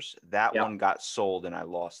 years. That one got sold, and I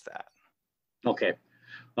lost that. Okay,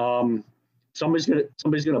 somebody's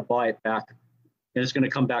gonna buy it back, and it's gonna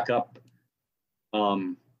come back up,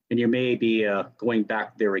 and you may be going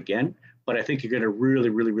back there again. But I think you're going to really,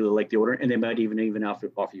 really, really like the owner, and they might even offer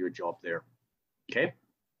you a job there. Okay. Okay.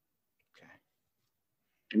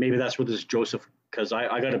 And maybe that's where this Joseph, because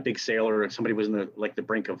I got a big sailor and somebody was in the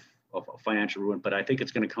brink of financial ruin, but I think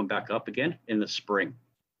it's going to come back up again in the spring.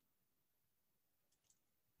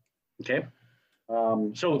 Okay.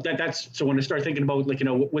 So so when I start thinking about, like, you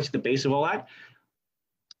know, what's the base of all that,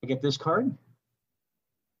 I get this card.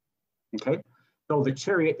 Okay. So the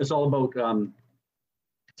Chariot is all about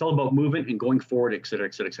it's all about movement and going forward, et cetera,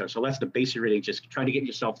 et cetera, et cetera. So that's the basic reading, just trying to get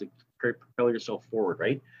yourself to propel yourself forward,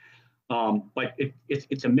 right? But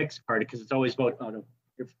it's a mixed card because it's always about,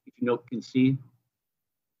 if you can see,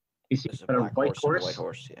 a white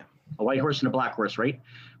horse, yeah. A white horse and a black horse, right?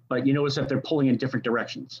 But you notice that they're pulling in different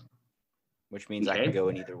directions. Which means I can go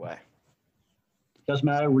in either way. Doesn't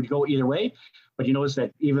matter, would go either way, but you notice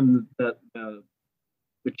that even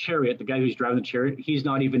the Chariot, the guy who's driving the Chariot, he's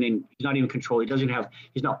not even control. He's got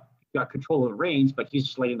control of the reins, but he's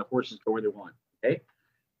just letting the horses go where they want. Okay.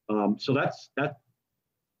 So that's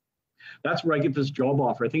where I get this job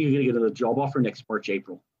offer. I think you're going to get a job offer next March,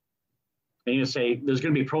 April. And you're going to say there's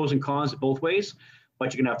going to be pros and cons both ways,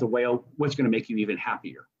 but you're going to have to weigh out what's going to make you even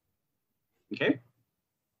happier. Okay.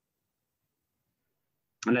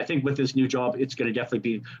 And I think with this new job, it's going to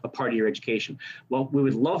definitely be a part of your education. Well, we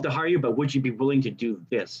would love to hire you, but would you be willing to do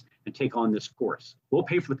this and take on this course? We'll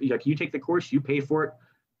pay for you take the course, you pay for it.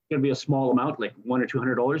 It's going to be a small amount, like $100 or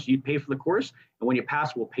 $200. You pay for the course, and when you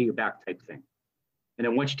pass, we'll pay you back type thing. And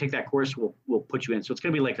then once you take that course, we'll put you in. So it's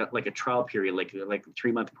going to be like a trial period, like a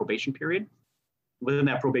 3-month probation period. Within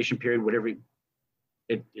that probation period, whatever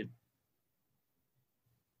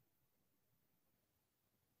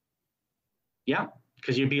yeah.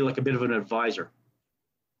 Because you'd be like a bit of an advisor.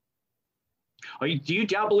 Do you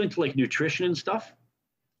dabble into like nutrition and stuff?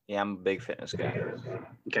 Yeah, I'm a big fitness guy.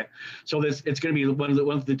 Okay, so it's going to be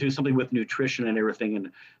one to do something with nutrition and everything,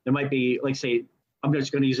 and there might be, like, say, I'm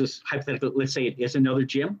just going to use this hypothetical. Let's say it is another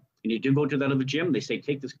gym, and you do go to that other gym. They say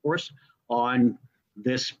take this course on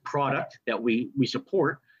this product that we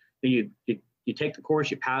support. Then you take the course,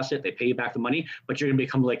 you pass it, they pay you back the money, but you're going to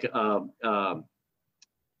become like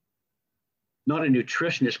not a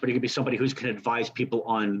nutritionist, but it could be somebody who's going to advise people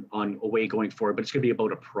on a way going forward, but it's going to be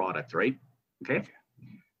about a product, right? Okay.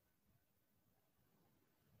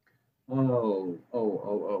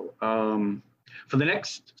 For the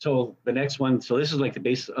next, so the next one, so this is like the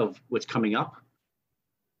base of what's coming up.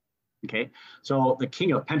 Okay, so the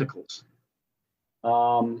King of Pentacles.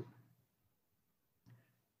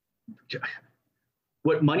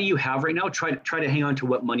 What money you have right now, try to hang on to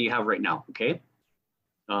what money you have right now, okay?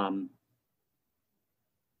 And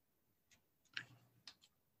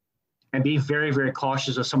be very, very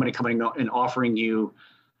cautious of somebody coming out and offering you,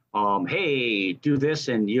 hey, do this,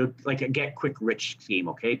 and you like a get quick rich scheme,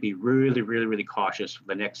 okay? Be really, really, really cautious for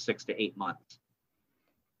the next 6 to 8 months.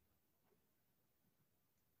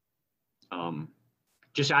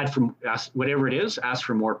 Just ask whatever it is, ask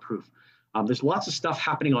for more proof. There's lots of stuff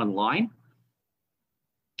happening online.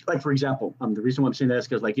 Like for example, the reason why I'm saying that is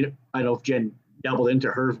because, like, I don't know if Jen dabbled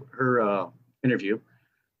into her interview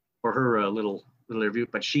or her little interview,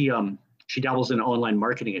 but she dabbles in online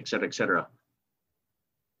marketing, et cetera, et cetera.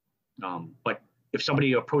 But if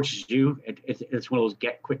somebody approaches you, it's one of those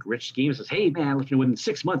get quick rich schemes. Says, hey man, within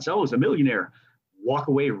 6 months I was a millionaire. Walk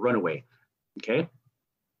away, run away. Okay.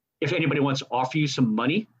 If anybody wants to offer you some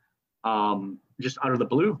money, just out of the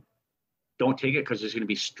blue, don't take it, because there's going to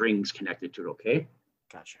be strings connected to it. Okay.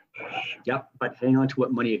 Gotcha. Yep. But hang on to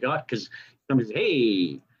what money you got, because somebody says,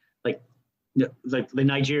 hey, like the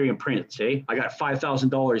Nigerian prince, hey, I got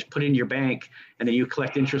 $5,000, put in your bank, and then you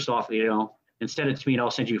collect interest off, instead of to me,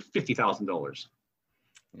 I'll send you $50,000.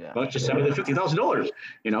 Yeah. Well, just send me the $50,000,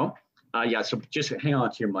 yeah. So just hang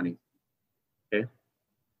on to your money. Okay.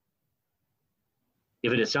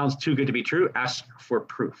 If it sounds too good to be true, ask for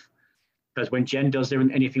proof. Because when Jen does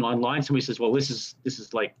anything online, somebody says, well, this is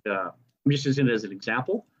like, I'm just using it as an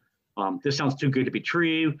example. This sounds too good to be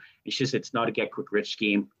true. It's just, it's not a get quick rich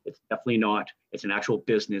scheme. It's definitely not. It's an actual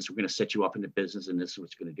business. We're going to set you up in the business, and this is what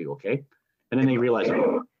it's going to do. Okay. And then they realize,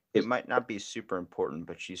 it might not be super important,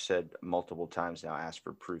 but you said multiple times now, ask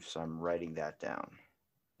for proof. So I'm writing that down.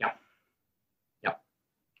 Yeah. Yeah.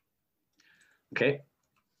 Okay.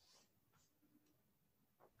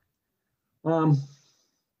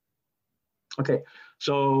 Okay,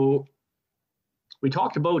 so we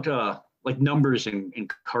talked about like numbers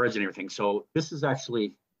and cards and everything. So this is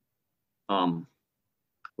actually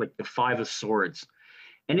like the 5 of Swords.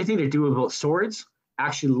 Anything to do about swords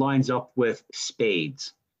actually lines up with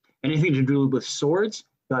spades. Anything to do with swords,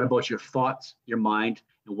 got about your thoughts, your mind,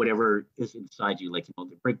 and whatever is inside you, like, to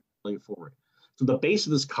break play forward. So the base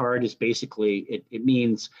of this card is basically, it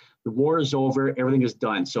means the war is over, everything is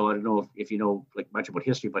done. So I don't know if you know like much about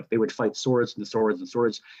history, but they would fight swords and swords and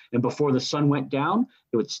swords. And before the sun went down,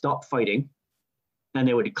 they would stop fighting, and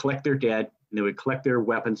they would collect their dead, and they would collect their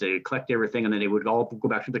weapons, they would collect everything, and then they would all go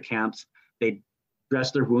back to their camps. They'd dress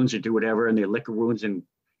their wounds or do whatever, and they lick their wounds. And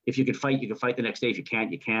if you could fight, you could fight the next day. If you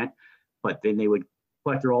can't, you can't. But then they would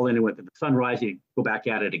collect their all in, and with the sunrise, you go back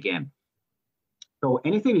at it again. So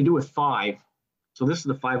anything to do with 5. So this is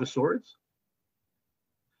the 5 of Swords.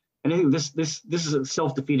 And I think this is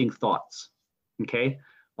self-defeating thoughts. Okay.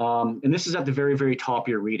 And this is at the very, very top of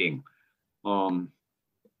your reading. Okay,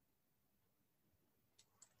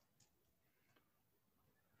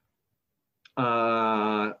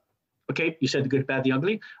 you said the good, bad, the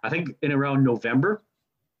ugly. I think in around November,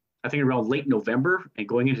 around late November and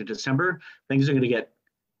going into December, things are going to get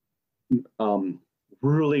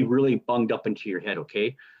really, really bunged up into your head.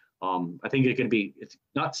 Okay. I think it's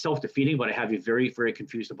not self-defeating, but I have you very, very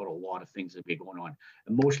confused about a lot of things that be going on.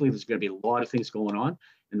 Emotionally, there's going to be a lot of things going on,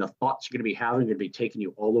 and the thoughts you're going to be having are going to be taking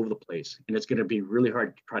you all over the place, and it's going to be really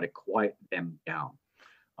hard to try to quiet them down.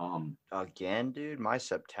 Again, dude, my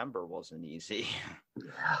September wasn't easy.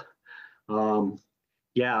 Yeah.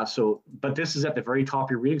 Yeah. So, but this is at the very top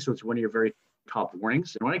of your reading, so it's one of your very top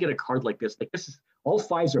warnings. And when I get a card like this is all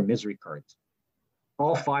 5s are misery cards.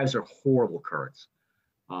 All 5s are horrible cards.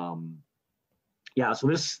 Yeah, so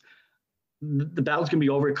the battle's gonna be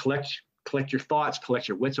over. Collect your thoughts, collect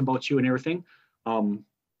your wits about you and everything.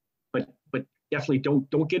 But definitely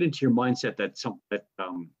don't get into your mindset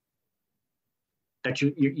that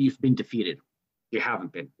you've been defeated. You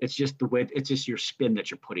haven't been. It's just it's just your spin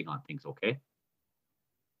that you're putting on things. Okay.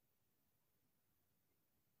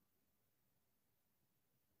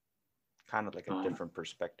 Kind of like a different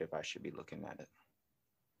perspective. I should be looking at it.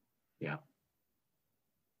 Yeah.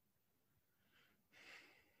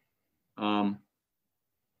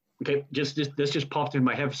 Okay, this just popped in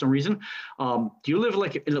my head for some reason. Do you live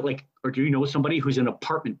or do you know somebody who's in an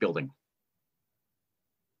apartment building?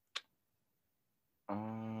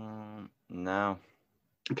 No.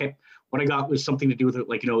 Okay, what I got was something to do with it,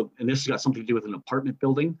 and this has got something to do with an apartment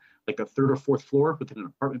building, like the 3rd or 4th floor within an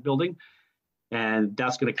apartment building, and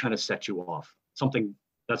that's going to kind of set you off. Something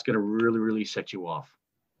that's going to really, really set you off.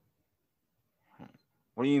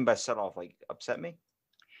 What do you mean by set off? Like upset me?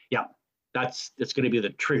 Yeah, that's going to be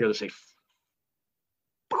the trigger to say,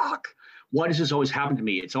 fuck, why does this always happen to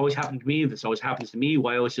me? It's always happened to me. This always happens to me.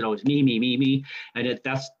 Why is it always me? And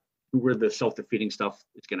that's where the self-defeating stuff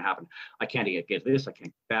is going to happen. I can't get this. I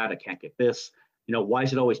can't get that. I can't get this. You know, why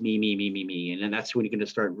is it always me? And then that's when you're going to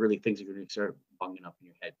start things are going to start bunging up in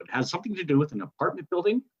your head. But it has something to do with an apartment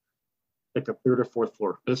building, like a 3rd or 4th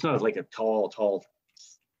floor. But it's not like a tall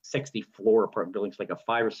 60-floor apartment building. It's like a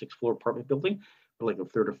 5 or 6 floor apartment building, but like a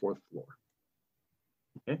 3rd or 4th floor.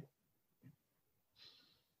 Okay.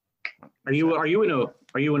 Are you in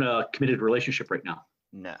a committed relationship right now?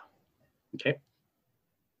 No. Okay.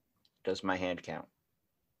 Does my hand count?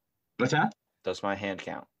 What's that? Does my hand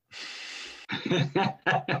count?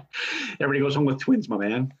 Everybody goes home with twins, my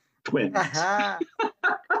man. Twins.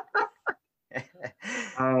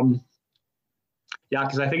 Yeah,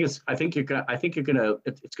 because I think you're gonna.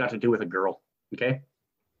 It's got to do with a girl. Okay.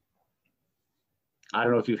 I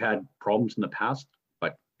don't know if you've had problems in the past,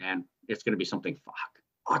 but man, it's gonna be something.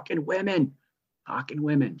 Fucking women.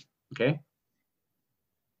 Okay.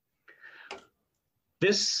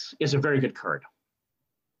 This is a very good card.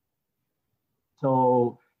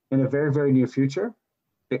 So in the very, very near future,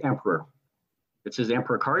 the Emperor. It says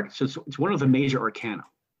Emperor card. So it's one of the major arcana.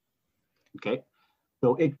 Okay.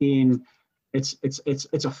 So it being, it's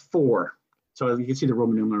a 4. So you can see the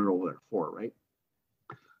Roman numeral over there, 4, right?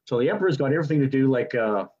 So the Emperor's got everything to do like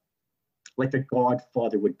the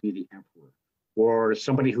Godfather would be the Emperor, or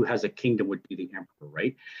somebody who has a kingdom would be the Emperor,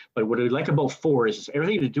 right? But what I like about 4 is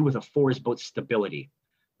everything to do with a 4 is about stability.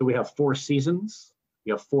 So we have 4 seasons,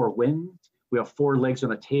 we have 4 winds, we have 4 legs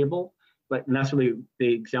on a table. And that's really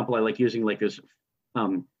the example I like using. Like there's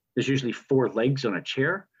usually 4 legs on a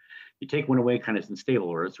chair. You take one away, kind of unstable,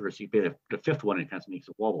 or you pay the 5th one, and it kind of makes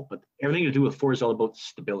it wobble. But everything to do with 4 is all about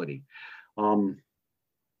stability. Aren't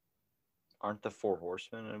the 4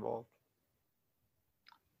 horsemen involved?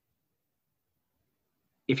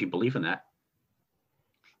 If you believe in that.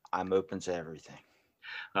 I'm open to everything.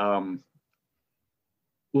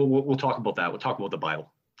 We'll talk about that. We'll talk about the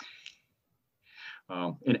Bible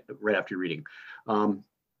right after your reading.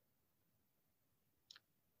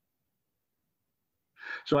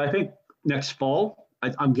 So I think next fall,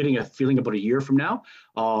 I'm getting a feeling about a year from now.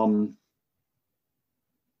 Do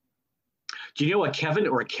you know a Kevin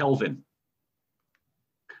or a Kelvin?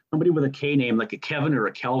 Somebody with a K name, like a Kevin or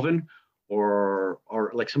a Kelvin, or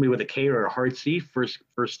like somebody with a K or a hard C, first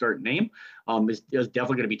start name, is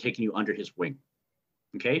definitely going to be taking you under his wing.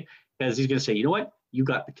 Okay, because he's going to say, you know what, you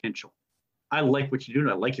got potential. I like what you're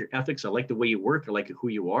doing. I like your ethics. I like the way you work. I like who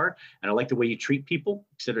you are, and I like the way you treat people,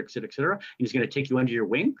 et cetera, et cetera, et cetera. And he's going to take you under your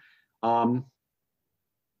wing. And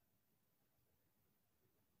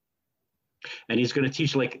he's going to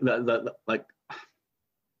teach like the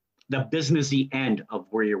businessy end of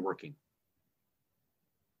where you're working.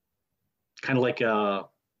 Kind of like a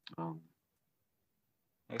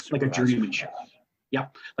journeymanship. Yeah,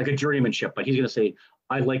 like a journeymanship. But he's going to say,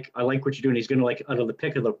 I like what you're doing. He's going to like out of the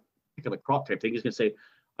pick of the crop type thing. He's going to say,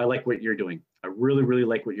 I like what you're doing. I really, really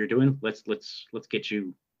like what you're doing. Let's get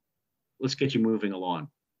you moving along.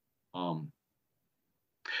 But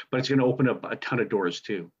it's going to open up a ton of doors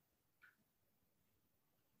too.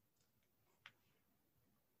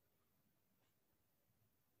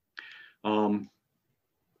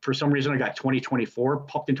 For some reason, I got 2024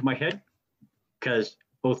 popped into my head because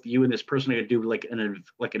both you and this person are going to do like an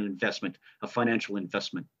investment, a financial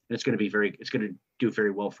investment, and it's going to do very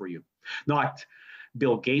well for you. Not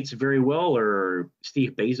Bill Gates very well or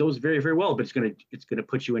Steve Bezos very, very well, but it's going to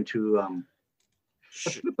put you into a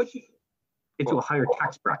higher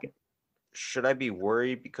tax bracket. Should I be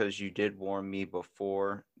worried because you did warn me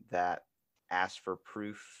before that ask for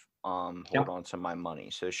proof? Hold on to my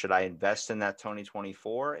money. So should I invest in that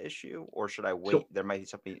 2024 issue, or should I wait? There might be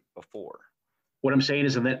something before. What I'm saying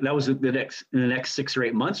is that was in the next 6 or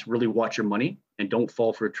 8 months. Really watch your money and don't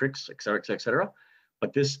fall for tricks, et cetera, et cetera.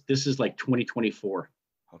 But this is like 2024.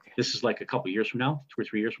 Okay. This is like a couple of years from now, 2 or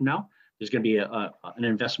 3 years from now. There's going to be an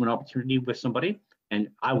investment opportunity with somebody,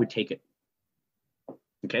 and I would take it.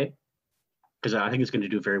 Okay, because I think it's going to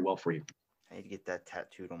do very well for you. I need to get that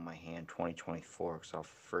tattooed on my hand, 2024, because I'll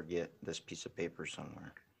forget this piece of paper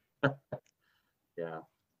somewhere. Yeah.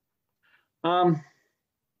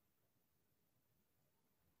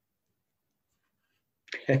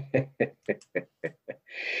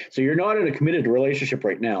 So you're not in a committed relationship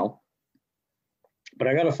right now, but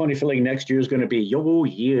I got a funny feeling next year is going to be, yo,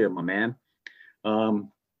 yeah, my man. Woohoo.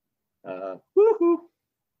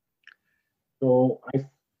 So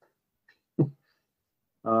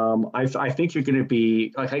I think you're going to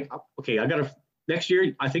be okay. I got next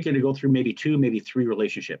year, I think you're going to go through maybe 2, maybe 3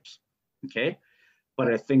 relationships. Okay.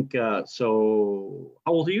 But I think, so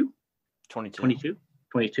how old are you? 22. 22?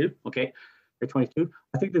 22. Okay. You're 22.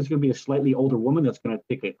 I think there's going to be a slightly older woman that's going to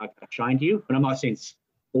take a shine to you. But I'm not saying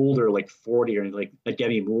older, like 40 or like a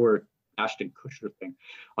Demi Moore, Ashton Kutcher thing.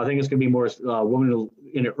 I think it's going to be more a woman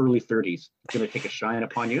in her early 30s going to take a shine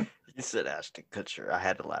upon you. You said Ashton Kutcher. I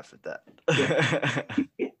had to laugh at that.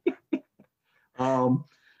 Yeah.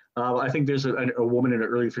 I think there's a woman in her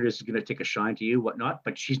early 30s is going to take a shine to you, whatnot,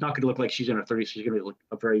 but she's not going to look like she's in her 30s. She's going to look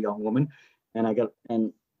a very young woman. And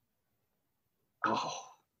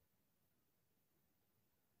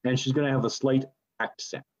she's going to have a slight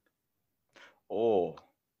accent. Oh,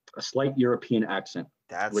 a slight European accent.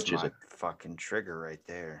 that's which my is fucking trigger right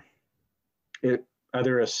there.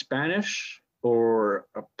 Either a Spanish or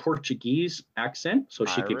a Portuguese accent. So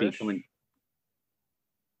she could be Irish? coming.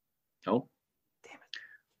 No. Damn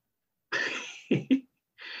it.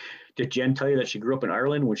 Did Jen tell you that she grew up in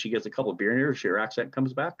Ireland? When she gets a couple of beer in her, her accent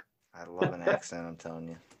comes back? I love an accent, I'm telling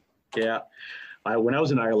you. Yeah. When I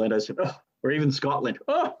was in Ireland, I said, or even Scotland,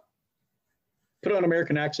 put on an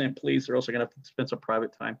American accent, please, or else I'm going to have to spend some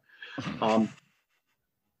private time.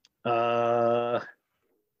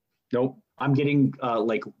 Nope. I'm getting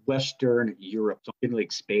like Western Europe. So I'm getting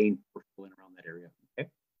like Spain, Portugal, and around that area. Okay.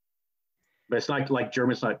 But it's not like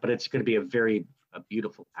German, but it's going to be a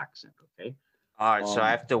beautiful accent. Okay. All right, so I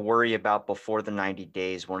have to worry about before the 90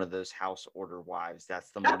 days, one of those house order wives. That's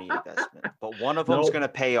the money investment. But one of them's going to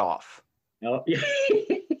pay off. No.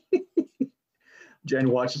 Jen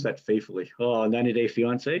watches that faithfully. 90 Day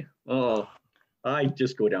Fiance. Oh, I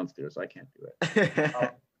just go downstairs. I can't do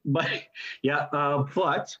it. But yeah,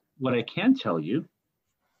 but what I can tell you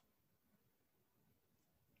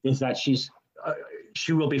is that she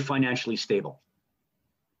will be financially stable.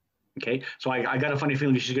 Okay, so I got a funny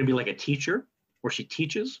feeling she's going to be like a teacher, or she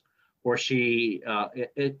teaches, or she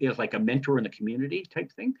is like a mentor in the community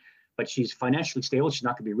type thing. But she's financially stable. She's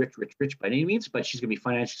not going to be rich by any means, but she's going to be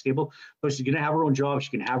financially stable. So she's going to have her own job. She's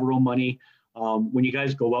going to have her own money. When you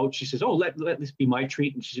guys go out, she says, "Oh, let this be my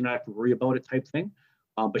treat," and she's going to have to worry about it type thing.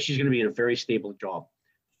 But she's going to be in a very stable job.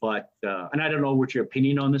 But and I don't know what your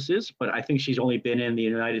opinion on this is, but I think she's only been in the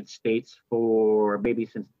United States for maybe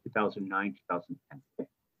since 2009, 2010.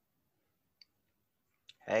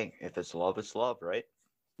 Hey, if it's love, it's love, right?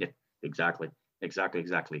 Yeah, exactly.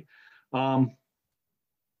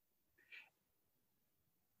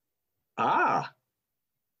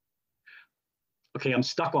 Okay, I'm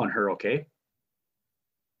stuck on her, okay?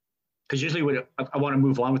 Because usually when I want to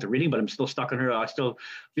move on with the reading, but I'm still stuck on her. I still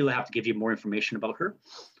feel I have to give you more information about her.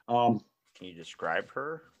 Can you describe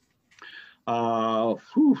her? Blonde.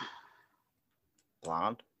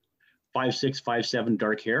 5'6", 5'7",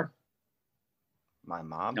 dark hair. My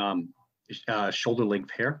mom? Shoulder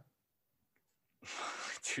length hair.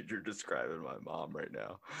 Dude, you're describing my mom right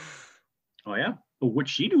now. Oh, yeah? Well,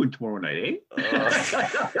 what's she doing tomorrow night,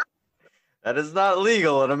 eh? That is not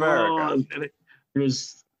legal in America.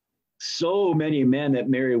 There's so many men that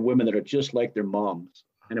marry women that are just like their moms.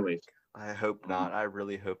 Anyways. I hope not. I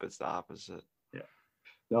really hope it's the opposite. Yeah.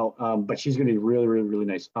 No, but she's going to be really, really, really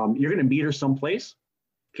nice. You're going to meet her someplace.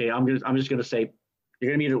 Okay, I'm just going to say, you're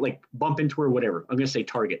going to meet her, like bump into her, whatever. I'm going to say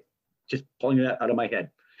Target. Just pulling that out of my head.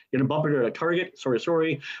 You're going to bump into her at Target.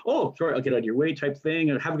 Sorry. Oh, sorry, I'll get out of your way type thing.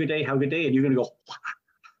 And have a good day. And you're going to go,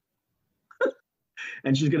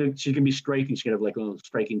 and she's gonna be striking. She's gonna have like little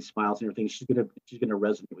striking smiles and everything. She's gonna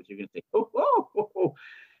resonate with you. You're gonna say, oh.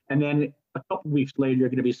 And then a couple weeks later, you're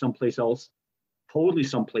gonna be someplace else, totally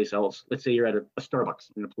someplace else. Let's say you're at a Starbucks.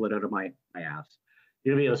 I'm gonna pull it out of my ass.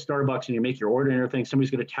 You're gonna be at a Starbucks and you make your order and everything. Somebody's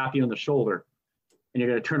gonna tap you on the shoulder, and you're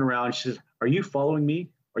gonna turn around. And she says, "Are you following me?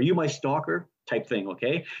 Are you my stalker?" Type thing,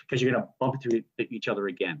 okay? Because you're gonna bump into each other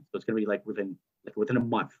again. So it's gonna be like within a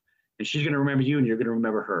month, and she's gonna remember you, and you're gonna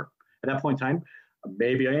remember her. At that point in time,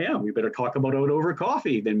 maybe I am. We better talk about it over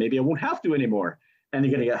coffee. Then maybe I won't have to anymore. And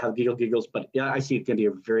you're going to have giggles. But yeah, I see it's going to be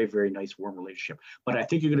a very, very nice, warm relationship. But I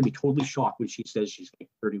think you're going to be totally shocked when she says she's like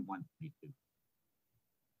 31, 32.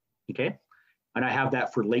 Okay? And I have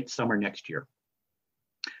that for late summer next year.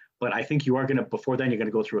 But I think you are going to, before then, you're going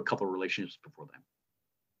to go through a couple of relationships before then.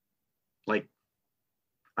 Like,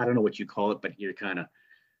 I don't know what you call it, but you're kind of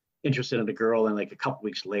interested in the girl, and like a couple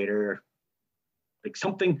weeks later, like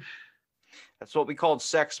something. That's what we called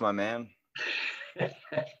sex, my man.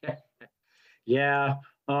 Yeah.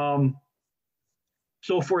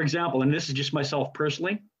 So for example, and this is just myself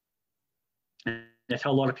personally, and I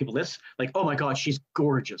tell a lot of people this, like, oh my God, she's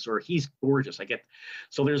gorgeous, or he's gorgeous.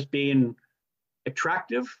 So there's being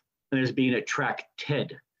attractive and there's being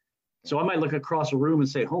attracted. So I might look across a room and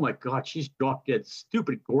say, oh my God, she's drop dead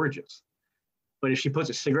stupid gorgeous. But if she puts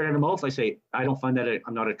a cigarette in her mouth, I say, I don't find that,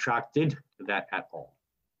 I'm not attracted to that at all.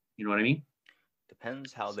 You know what I mean?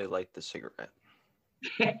 Depends how they light the cigarette.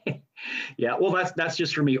 Yeah, well, that's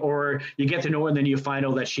just for me. Or you get to know her and then you find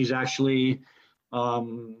out that she's actually a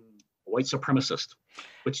white supremacist,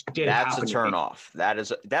 which did That's happen a turn off. That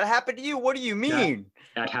happened to you? What do you mean?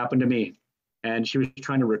 That happened to me. And she was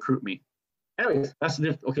trying to recruit me. Anyways,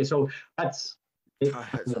 okay, so that's it.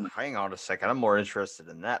 Hang on a second. I'm more interested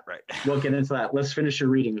in that right now. We'll get into that. Let's finish your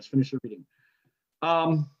reading.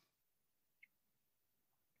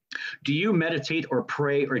 Do you meditate or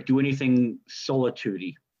pray or do anything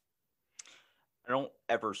solitude-y? I don't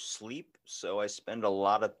ever sleep, so I spend a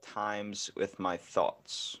lot of times with my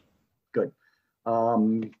thoughts. Good.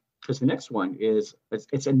 Because the next one is,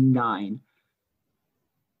 it's a 9.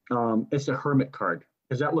 It's a hermit card.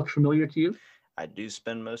 Does that look familiar to you? I do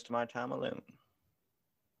spend most of my time alone.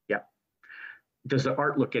 Yeah. Does the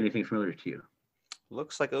art look anything familiar to you?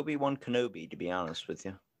 Looks like Obi-Wan Kenobi, to be honest with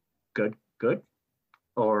you. Good.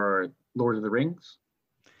 Or Lord of the Rings?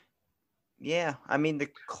 Yeah, I mean, the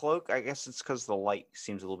cloak, I guess it's because the light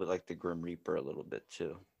seems a little bit like the Grim Reaper a little bit,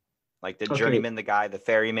 too. Like the journeyman, the guy, the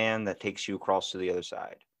ferryman that takes you across to the other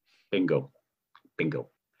side. Bingo.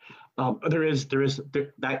 There is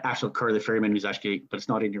that actual card, the ferryman, is actually, but it's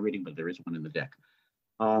not in your reading, but there is one in the deck.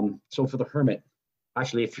 So for the hermit,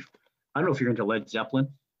 actually, I don't know if you're into Led Zeppelin,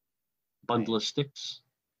 Bundle of Sticks.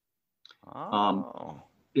 Oh.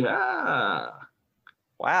 Yeah.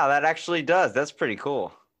 Wow, that actually does. That's pretty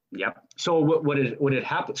cool. Yep. So what had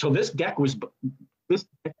happened? So this deck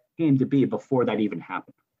came to be before that even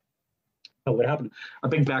happened. So what happened? A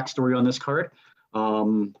big backstory on this card.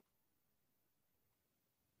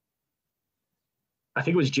 I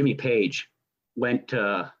think it was Jimmy Page went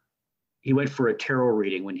for a tarot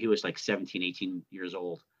reading when he was like 17, 18 years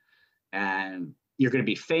old. And you're going to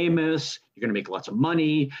be famous. You're going to make lots of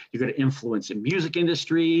money. You're going to influence the music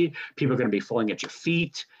industry. People are going to be falling at your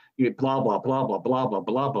feet. Blah, blah, blah, blah, blah, blah,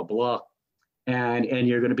 blah, blah, blah. And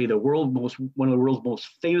you're going to be one of the world's most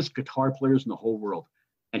famous guitar players in the whole world.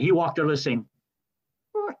 And he walked out of this saying,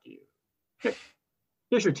 fuck you.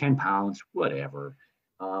 Here's your 10 pounds, whatever.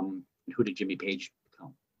 Who did Jimmy Page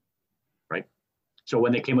become? Right? So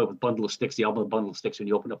when they came up with Bundle of Sticks, the album Bundle of Sticks, when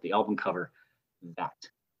you open up the album cover, that is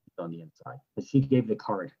on the inside. Because he gave the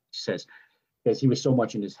card, says, because he was so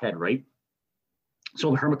much in his head, right?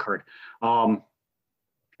 So the Hermit card,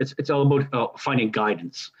 it's all about finding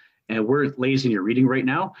guidance. And where it lays in your reading right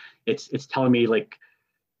now, it's telling me like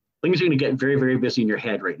things are going to get very, very busy in your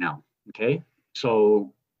head right now. Okay.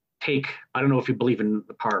 So I don't know if you believe in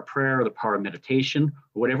the power of prayer or the power of meditation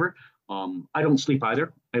or whatever. I don't sleep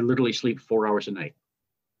either. I literally sleep 4 hours a night.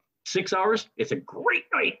 6 hours, it's a great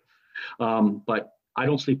night. But I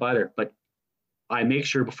don't sleep either. But I make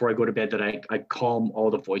sure before I go to bed that I calm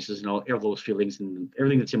all the voices and all those feelings and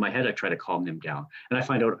everything that's in my head. I try to calm them down, and I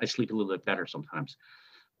find out I sleep a little bit better sometimes.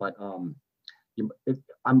 But I guess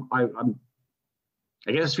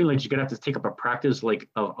it's feeling like you're gonna have to take up a practice like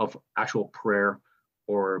of actual prayer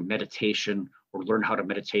or meditation, or learn how to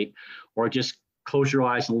meditate, or just close your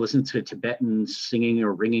eyes and listen to Tibetan singing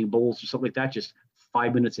or ringing bowls or something like that. Just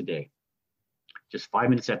 5 minutes a day. Just 5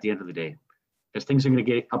 minutes at the end of the day. Because things are going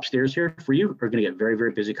to get upstairs here for you are going to get very,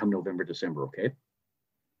 very busy come November, December, okay?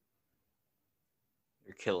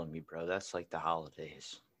 You're killing me, bro. That's like the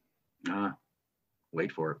holidays.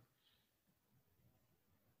 Wait for it.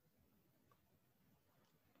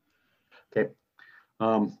 Okay.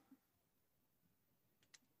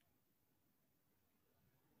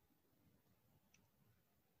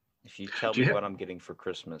 If you tell me what I'm getting for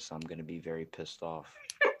Christmas, I'm going to be very pissed off.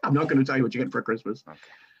 I'm not going to tell you what you get for Christmas. Okay.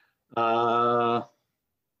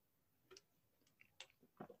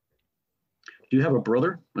 Do you have a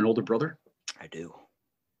brother, an older brother? I do.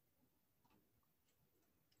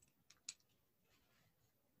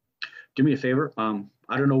 Do me a favor.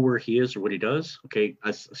 I don't know where he is or what he does. Okay,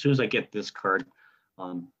 as soon as I get this card,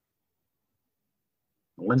 okay,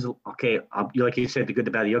 like you said, the good,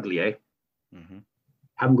 the bad, the ugly, eh? Mm-hmm.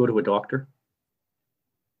 Have him go to a doctor.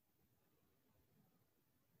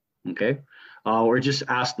 Okay, or just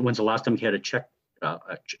ask when's the last time he had a check,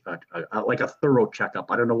 like a thorough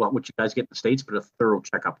checkup. I don't know what you guys get in the States, but a thorough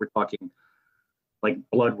checkup. We're talking like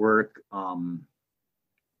blood work,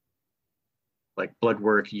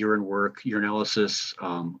 urine work, urinalysis,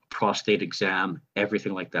 prostate exam,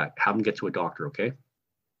 everything like that. Have him get to a doctor, okay?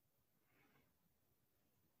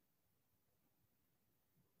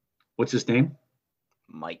 What's his name?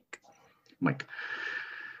 Mike. Mike.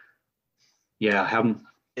 Yeah, have him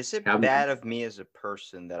Is it Have- bad of me as a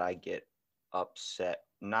person that I get upset,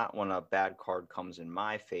 not when a bad card comes in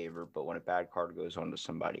my favor, but when a bad card goes on to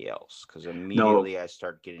somebody else? Because immediately I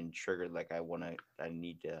start getting triggered, like I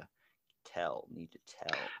need to tell.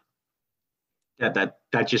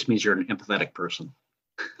 That just means you're an empathetic person.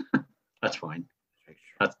 That's fine.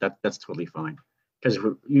 That's totally fine. Because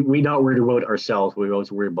we not worried about ourselves. We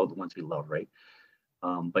always worry about the ones we love, right?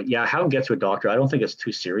 But yeah, how to get to a doctor, I don't think it's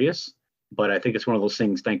too serious, but I think it's one of those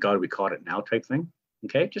things, thank God we caught it now type thing.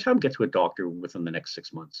 Okay, just have them get to a doctor within the next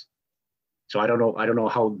 6 months. So I don't know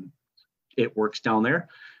how it works down there.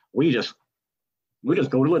 We just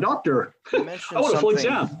go to the doctor. You mentioned I want a full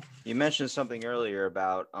exam. You mentioned something earlier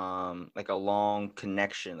about like a long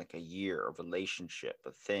connection, like a year, a relationship,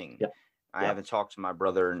 a thing. Yeah. I haven't talked to my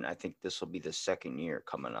brother, and I think this will be the second year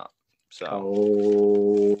coming up.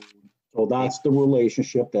 So so that's the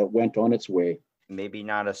relationship that went on its way. Maybe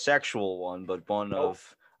not a sexual one, but one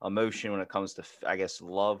of emotion when it comes to, I guess,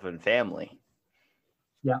 love and family.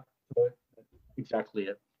 Yeah, exactly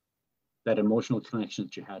it. That emotional connection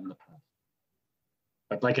that you had in the past.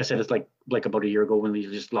 But like I said, it's like about a year ago when you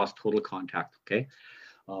just lost total contact. Okay.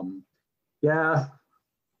 Yeah.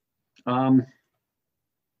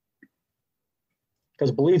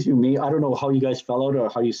 Because believe you me, I don't know how you guys fell out or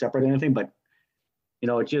how you separate anything, but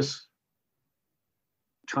it just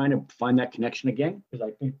trying to find that connection again. Because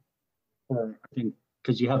I think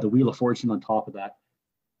because you have the Wheel of Fortune on top of that.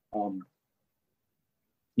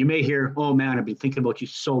 You may hear, "Oh man, I've been thinking about you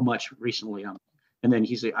so much recently," and then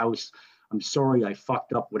he's like, "I'm sorry, I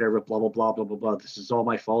fucked up, whatever, blah blah blah blah blah blah. This is all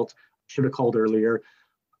my fault. Should have called earlier.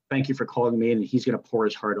 Thank you for calling me." And he's going to pour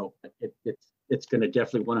his heart out. It's going to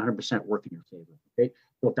definitely 100% work in your favor. Okay,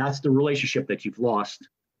 so if that's the relationship that you've lost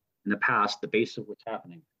in the past, the base of what's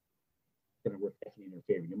happening, it's going to work definitely in your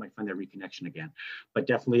favor. You might find that reconnection again. But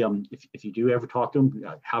definitely, if you do ever talk to him,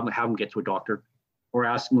 have him get to a doctor, or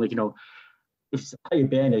ask him, like, "If how you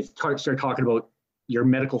been?" And start talking about your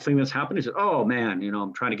medical thing that's happened. He said, "Oh man,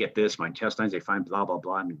 I'm trying to get this. My intestines, they find blah blah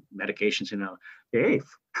blah, and medications. Hey,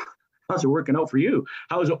 how's it working out for you?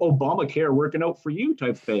 How's Obamacare working out for you?"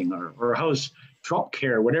 type thing, or how's Trump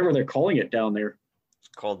care, whatever they're calling it down there. It's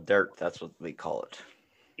called dirt. That's what we call it.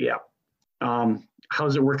 Yeah.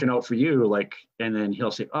 How's it working out for you? Like, and then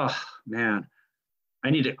he'll say, "Oh man,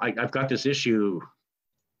 I've got this issue."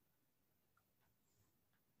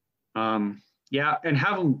 Yeah, and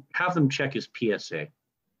have them check his PSA.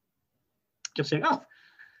 Just say, "Oh,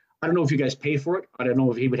 I don't know if you guys pay for it. I don't know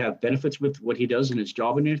if he would have benefits with what he does in his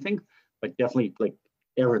job and anything, but definitely, like,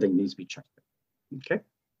 everything needs to be checked." Okay,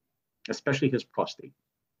 especially his prostate.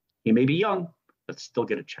 He may be young, but still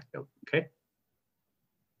get it checked out. Okay.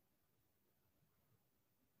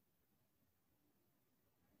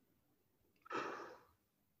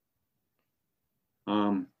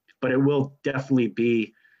 But it will definitely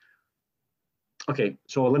be. Okay,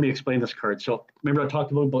 so let me explain this card. So remember I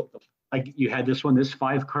talked about you had this one, this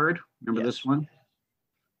 5 card. Remember this one?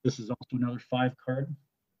 This is also another 5 card.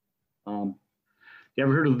 You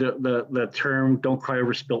ever heard of the term "don't cry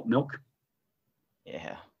over spilt milk"?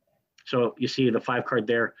 Yeah. So you see the 5 card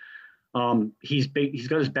there. He's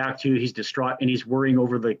got his back to you. He's distraught, and he's worrying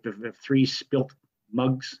over the 3 spilt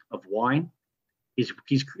mugs of wine.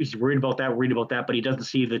 He's worried about that, but he doesn't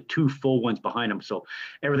see the 2 full ones behind him. So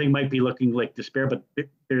everything might be looking like despair, but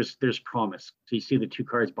there's promise. So you see the 2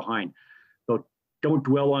 cards behind. So don't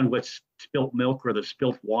dwell on what's spilt milk or the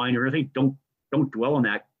spilt wine or anything. Don't dwell on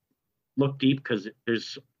that. Look deep, because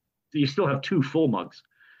you still have 2 full mugs.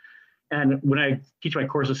 And when I teach my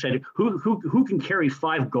course, I said, who can carry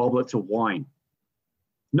 5 goblets of wine?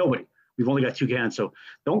 Nobody. We've only got 2 cans. So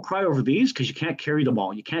don't cry over these, because you can't carry them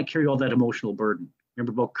all. You can't carry all that emotional burden.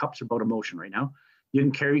 Remember, about cups are about emotion right now.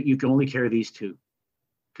 You can only carry these 2,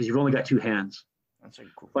 because you've only got 2 hands. That's a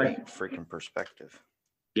great freaking perspective.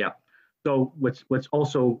 Yeah. So what's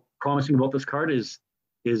also promising about this card is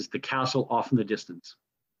the castle off in the distance.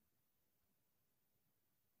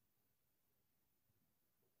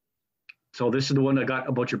 So this is the one I got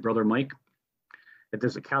about your brother Mike. If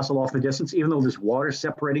there's a castle off in the distance, even though there's water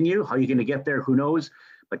separating you, how are you going to get there? Who knows?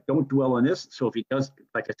 But don't dwell on this. So if he does,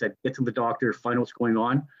 like I said, get to the doctor, find out what's going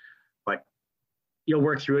on. But you'll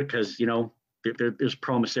work through it, because there's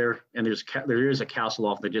promise there, and there is a castle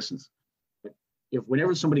off in the distance. But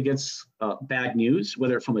whenever somebody gets bad news,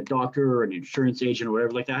 whether from a doctor or an insurance agent or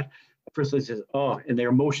whatever like that, the person says, "Oh," and their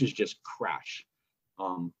emotions just crash.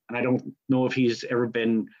 And I don't know if he's ever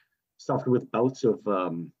been suffered with bouts of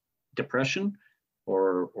depression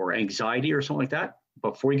or anxiety or something like that.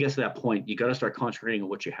 But before you get to that point, you got to start concentrating on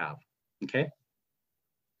what you have. Okay.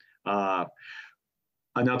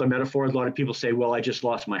 Another metaphor, a lot of people say, well, I just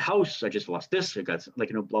lost my house. I just lost this. I got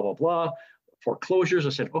blah, blah, blah. Foreclosures. I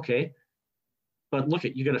said, okay, but look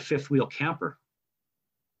at, you got a fifth wheel camper.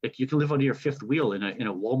 Like you can live under your fifth wheel in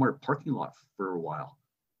a Walmart parking lot for a while,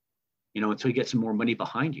 until you get some more money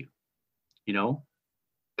behind you,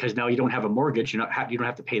 because now you don't have a mortgage. You don't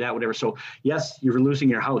have to pay that, whatever. So yes, you're losing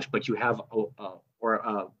your house, but you have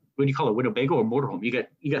what do you call it, Winnebago or motorhome?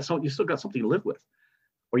 You still got something to live with,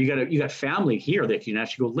 or you got family here that you can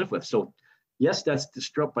actually go live with. So yes, that's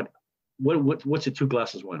disrupt, but what's a 2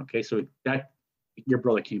 glasses wine? Okay, so that your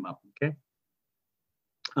brother came up. Okay,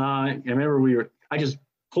 I remember I just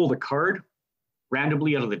pulled a card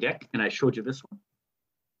randomly out of the deck, and I showed you this one.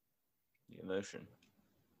 The emotion.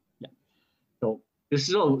 Yeah. So this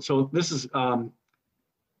is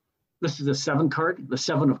a 7 card, the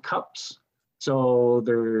 7 of cups. So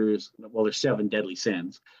there's 7 deadly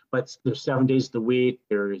sins, but there's 7 days of the week.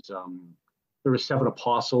 There were 7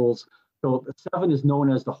 apostles. So the 7 is known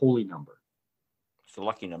as the holy number. It's the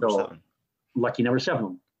lucky number 7. Lucky number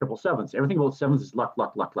 7, triple sevens. Everything about 7s is luck,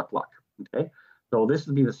 luck, luck, luck, luck. Okay. So this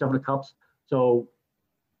would be the 7 of cups. So,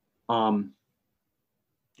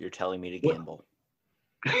 you're telling me to gamble.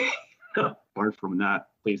 Apart from that,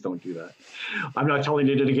 please don't do that. I'm not telling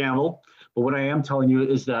you to gamble, but what I am telling you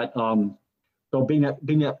is that, so being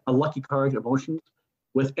a lucky card, emotions,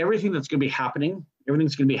 with everything that's going to be happening,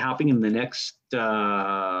 everything's going to be happening in the next,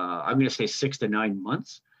 I'm going to say 6 to 9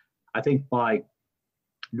 months. I think by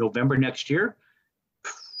November next year,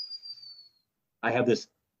 I have this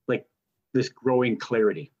growing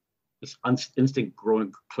clarity, this instant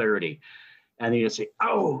growing clarity. And then you say,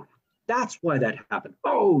 oh, that's why that happened.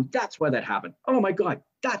 Oh, that's why that happened. Oh my God,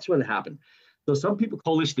 that's why that happened. So some people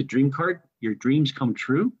call this the dream card. Your dreams come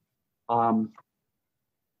true. There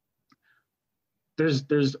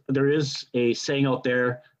is a saying out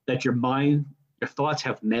there that your thoughts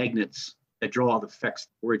have magnets that draw all the effects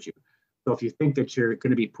towards you. So if you think that you're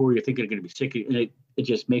going to be poor, you think you're going to be sick, and it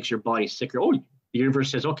just makes your body sicker. Oh, the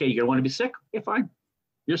universe says, okay, you're going to want to be sick? Okay, fine.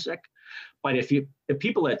 You're sick. But if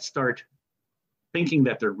people that start thinking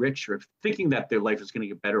that they're rich, or thinking that their life is going to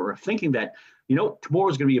get better, or thinking that,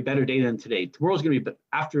 tomorrow's going to be a better day than today. Tomorrow's going to be,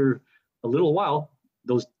 after a little while,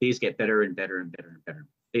 those days get better and better and better and better.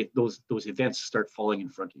 Those events start falling in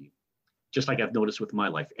front of you. Just like I've noticed with my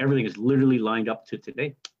life. Everything is literally lined up to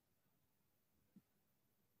today.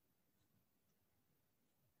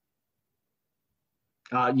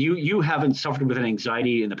 You haven't suffered with an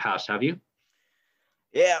anxiety in the past, have you?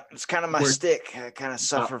 Yeah, it's kind of my stick. I kind of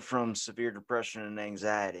suffer from severe depression and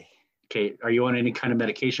anxiety. Okay, are you on any kind of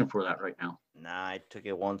medication for that right now? Nah, I took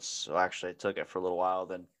it once. Well, actually, I took it for a little while,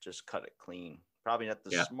 then just cut it clean. Probably not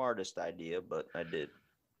the smartest idea, but I did.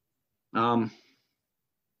 I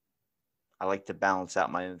like to balance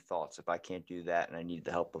out my own thoughts. If I can't do that and I need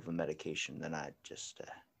the help of a medication, then I just,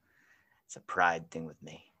 it's a pride thing with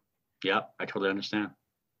me. Yeah, I totally understand.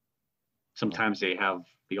 Sometimes they have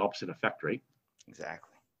the opposite effect, right?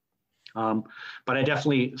 Exactly. But I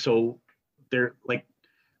definitely, so they're like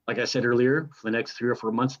I said earlier, for the next 3 or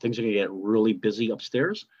 4 months, things are going to get really busy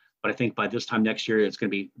upstairs. But I think by this time next year, it's going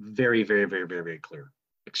to be very, very, very, very, very clear,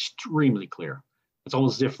 extremely clear. It's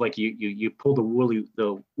almost as if like you pull the Willy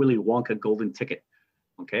Wonka golden ticket.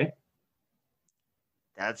 Okay.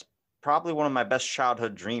 That's probably one of my best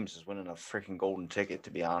childhood dreams, is winning a freaking golden ticket,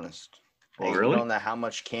 to be honest. Oh, really? I don't know how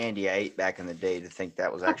much candy I ate back in the day to think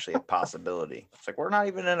that was actually a possibility. It's like, we're not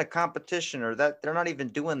even in a competition, or that they're not even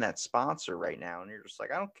doing that sponsor right now. And you're just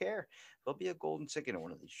like, I don't care. There'll be a golden ticket in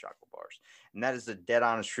one of these chocolate bars. And that is the dead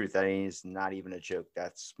honest truth. That is not even a joke.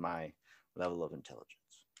 That's my level of intelligence.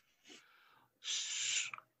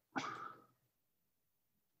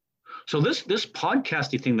 So this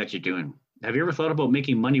podcasting thing that you're doing, have you ever thought about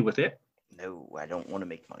making money with it? No, I don't want to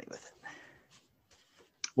make money with it.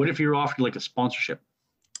 What if you're offered like a sponsorship?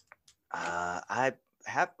 I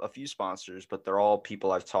have a few sponsors, but they're all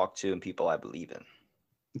people I've talked to and people I believe in.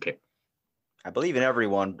 Okay. I believe in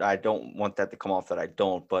everyone. I don't want that to come off that I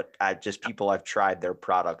don't, but people I've tried their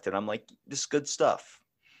product and I'm like, this is good stuff.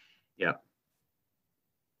 Yeah.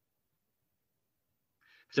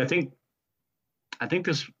 Because I think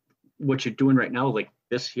this, what you're doing right now, like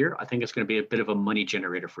this here, I think it's going to be a bit of a money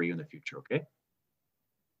generator for you in the future. Okay.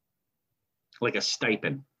 Like a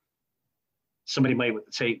stipend. Somebody might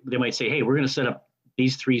say, hey, we're going to set up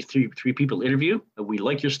these three people interview. We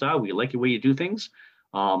like your style. We like the way you do things.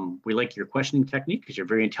 We like your questioning technique because you're a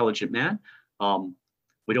very intelligent man.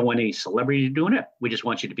 We don't want any celebrity doing it. We just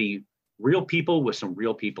want you to be real people with some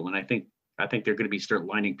real people. And I think they're going to start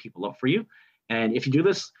lining people up for you. And if you do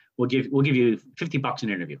this, we'll give you $50 an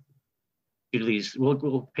interview. do these.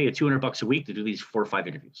 We'll pay you $200 a week to do these 4 or 5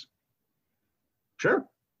 interviews. Sure.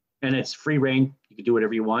 And it's free reign. You can do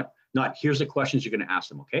whatever you want. Not here's the questions you're going to ask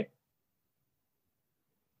them. Okay.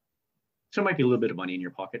 So it might be a little bit of money in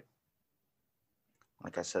your pocket.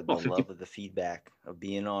 Like I said, the love of the feedback of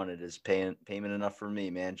being on it is payment enough for me,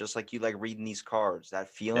 man. Just like you like reading these cards, that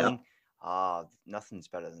feeling, nothing's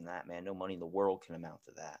better than that, man. No money in the world can amount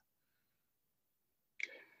to that.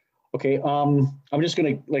 Okay, I'm just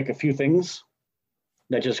gonna like a few things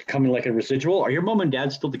that just come in like a residual. Are your mom and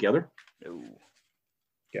dad still together? No.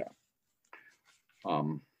 Yeah.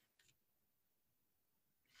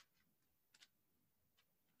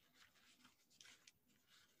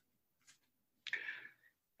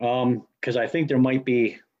 Because I think there might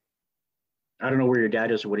be, I don't know where your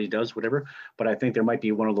dad is or what he does, whatever, but I think there might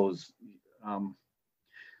be one of those. I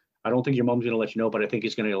don't think your mom's gonna let you know, but I think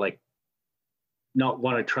he's gonna like not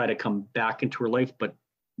want to try to come back into her life, but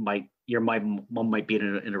my mom might be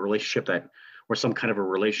in a relationship that, or some kind of a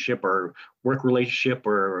relationship or work relationship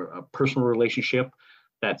or a personal relationship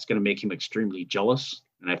that's going to make him extremely jealous.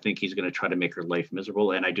 And I think he's going to try to make her life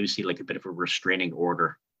miserable. And I do see like a bit of a restraining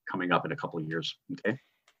order coming up in a couple of years. Okay.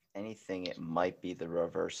 Anything, it might be the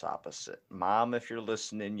reverse opposite. Mom, if you're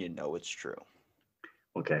listening, you know it's true.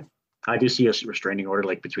 Okay. I do see a restraining order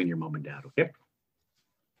like between your mom and dad. Okay.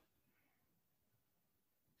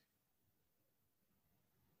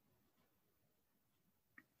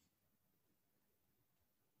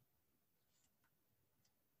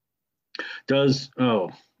 And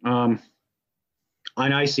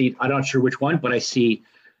I see, I'm not sure which one, but I see,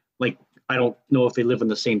 like, I don't know if they live in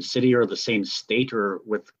the same city or the same state or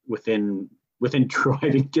within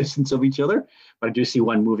driving distance of each other, but I do see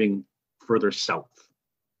one moving further south.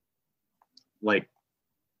 Like,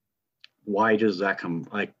 why does that come?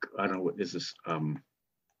 Like, I don't know, what is this?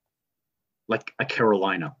 Like a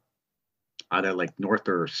Carolina, either like North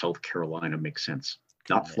or South Carolina makes sense.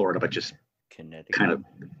 Not Florida, but just Connecticut. kind of.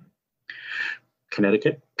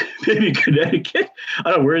 Connecticut, maybe Connecticut.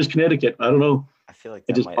 I don't know, where is Connecticut. I don't know. I feel like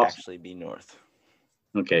that might actually be north.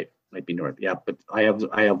 Okay, might be north. Yeah, but I have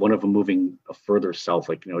one of them moving further south.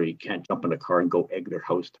 Like, you know, you can't jump in a car and go egg their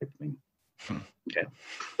house type thing. Okay.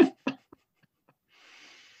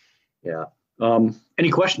 Yeah. Any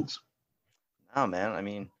questions? No, man. I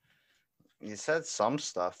mean, you said some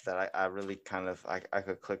stuff that I really kind of I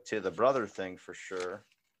could click to. The brother thing for sure.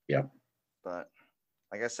 Yeah. But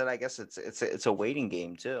like I said, I guess it's a waiting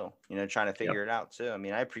game too, you know, trying to figure it out too. I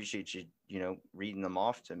mean, I appreciate you, you know, reading them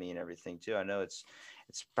off to me and everything too. I know it's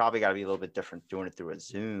probably got to be a little bit different doing it through a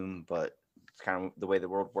Zoom, but it's kind of the way the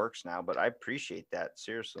world works now. But I appreciate that,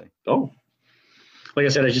 seriously. Oh, like I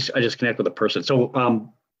said, I just connect with a person. So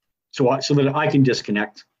so that I can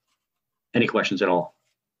disconnect. Any questions at all?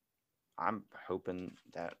 I'm hoping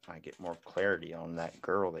that I get more clarity on that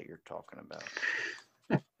girl that you're talking about.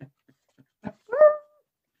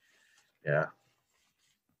 Yeah.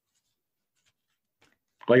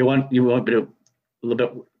 Well, you want me to a little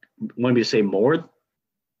bit? Want me to say more?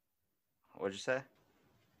 What'd you say?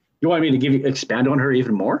 You want me to expand on her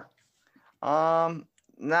even more? Nah.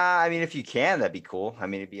 I mean, if you can, that'd be cool. I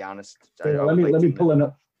mean, to be honest, let me pull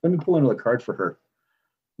another card for her.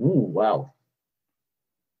 Ooh, wow.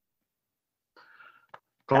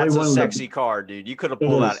 Probably that's a sexy card, dude. You could have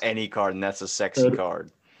pulled out any card, and that's a sexy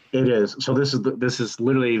card. It is. So this is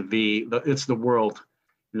literally it's the world,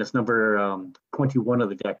 and it's number 21 of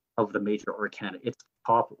the deck of the major arcana. It's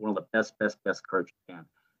top one of the best cards you can.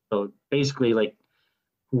 So basically, like,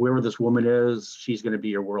 whoever this woman is, she's going to be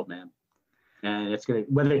your world, man. And it's going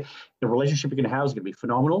to, whether the relationship you're going to have is going to be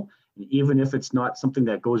phenomenal, and even if it's not something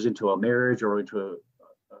that goes into a marriage or into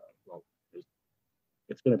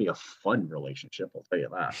it's going to be a fun relationship. I'll tell you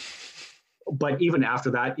that. But even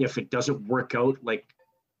after that, if it doesn't work out, like,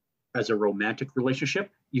 as a romantic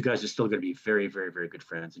relationship, you guys are still going to be very, very, very good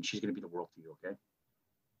friends, and she's going to be the world to you. Okay.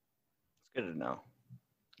 It's good to know.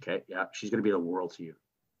 Okay. Yeah, she's going to be the world to you.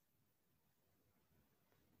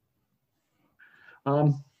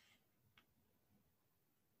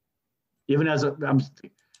 Even as do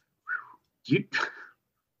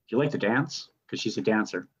you like to dance? Because she's a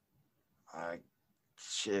dancer.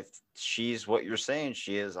 If she's what you're saying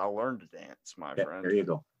she is, I'll learn to dance, my friend. There you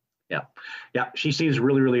go. Yeah, she seems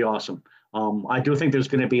really, really awesome. I do think there's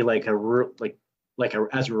going to be like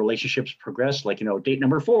as relationships progress, like, you know, date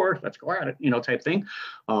number 4, let's go at it, you know, type thing.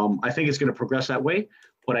 I think it's going to progress that way.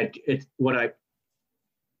 But what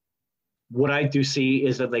I do see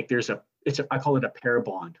is that, like, I call it a pair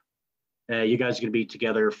bond. You guys are going to be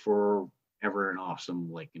together forever and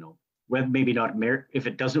awesome, like, you know, Whether maybe not marriage, if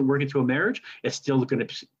it doesn't work into a marriage, it's still going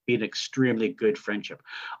to be an extremely good friendship.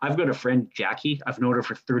 I've got a friend, Jackie. I've known her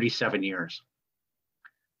for 37 years.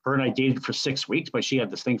 Her and I dated for 6 weeks, but she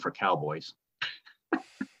had this thing for cowboys. And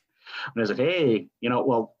I was like, hey,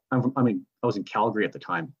 well, I was in Calgary at the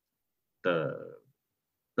time, the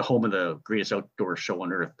home of the greatest outdoor show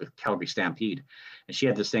on earth, the Calgary Stampede. And she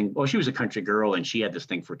had this thing. Well, she was a country girl, and she had this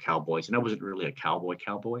thing for cowboys. And I wasn't really a cowboy.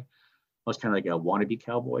 I was kind of like a wannabe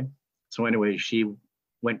cowboy. So anyway, she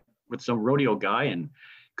went with some rodeo guy and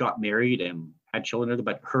got married and had children.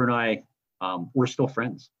 But her and I, we're still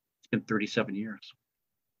friends. It's been 37 years.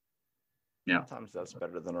 Yeah. Sometimes that's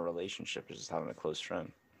better than a relationship, is just having a close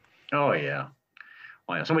friend. Oh yeah.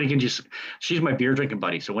 Oh yeah. Somebody can she's my beer drinking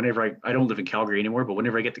buddy. So whenever I don't live in Calgary anymore, but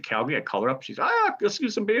whenever I get to Calgary, I call her up. She's, let's do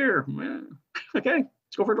some beer. Yeah. Okay,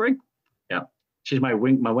 let's go for a drink. Yeah. She's my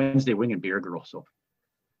Wednesday wing and beer girl. So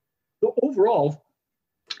overall,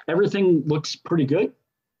 everything looks pretty good.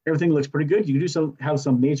 You do have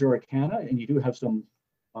some major arcana, and you do have some,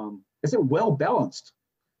 is it well balanced?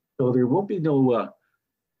 So there won't be no,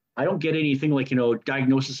 I don't get anything like,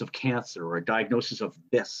 diagnosis of cancer or a diagnosis of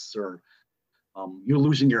this, or you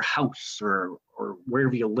losing your house or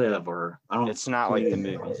wherever you live, or I don't. It's not like the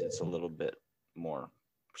movies. It's a little bit more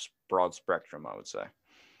broad spectrum, I would say.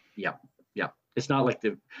 Yeah. It's not like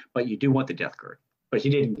but you do want the death card, but you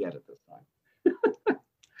didn't get it this time.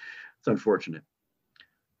 It's unfortunate.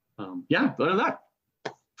 Other than that,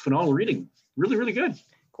 phenomenal reading. Really, really good.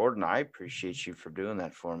 Gordon, I appreciate you for doing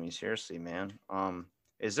that for me. Seriously, man.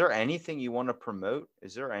 Is there anything you want to promote?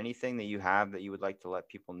 Is there anything that you have that you would like to let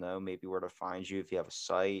people know? Maybe where to find you, if you have a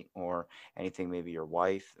site, or anything maybe your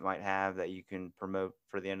wife might have that you can promote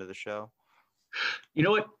for the end of the show? You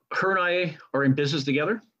know what? Her and I are in business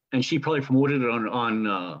together, and she probably promoted it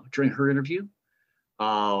on during her interview.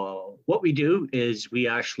 What we do is we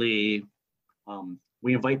actually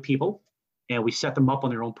we invite people and we set them up on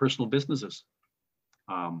their own personal businesses.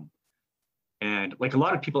 And like a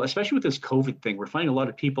lot of people, especially with this COVID thing, we're finding a lot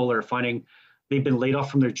of people are finding they've been laid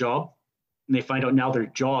off from their job, and they find out now their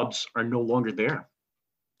jobs are no longer there.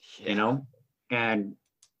 Yeah. And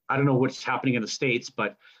I don't know what's happening in the States,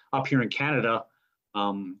 but up here in Canada,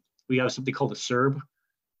 we have something called a CERB.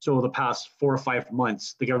 So the past 4 or 5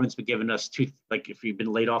 months, the government's been giving us if you've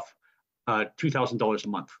been laid off, $2,000 a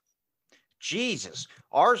month. Jesus,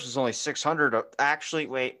 ours was only 600. Actually,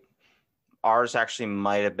 wait, ours actually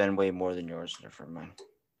might have been way more than yours. Never mind.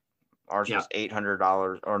 Ours was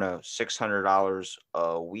 $800, or no, $600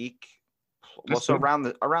 a week. Well, so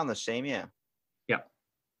around the same, yeah. Yeah,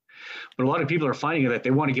 but a lot of people are finding that they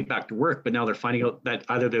want to get back to work, but now they're finding out that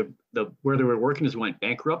either the where they were working is went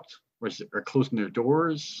bankrupt, or are closing their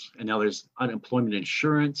doors, and now there's unemployment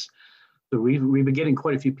insurance. So we've been getting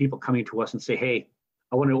quite a few people coming to us and say, hey,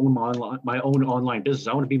 I want to own my own online business.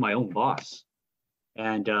 I want to be my own boss.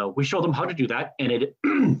 And we show them how to do that. And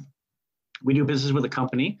we do business with a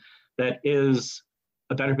company that is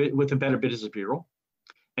with a Better Business Bureau.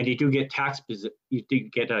 And you do get tax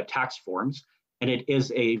forms, and it is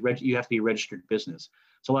you have to be a registered business.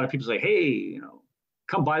 So a lot of people say, hey,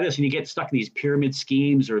 come buy this, and you get stuck in these pyramid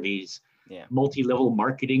schemes or these multi-level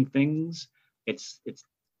marketing things. It's a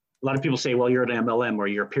lot of people say, well, you're an MLM or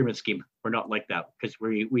you're a pyramid scheme. We're not like that, because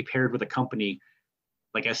we paired with a company,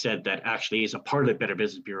 like I said, that actually is a part of the Better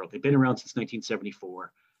Business Bureau. They've been around since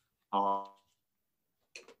 1974.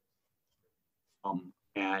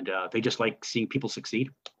 And they just like seeing people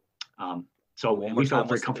succeed. So we felt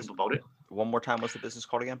very comfortable about it. One more time, what's the business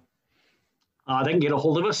called again? They can get a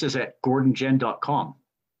hold of us is at gordonjen.com.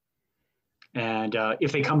 And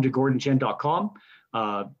if they come to gordonjen.com,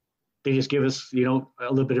 they just give us, a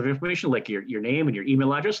little bit of information, like your name and your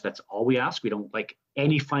email address. That's all we ask. We don't like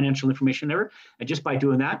any financial information ever. And just by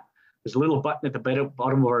doing that, there's a little button at the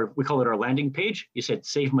bottom of we call it our landing page. You said,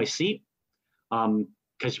 save my seat.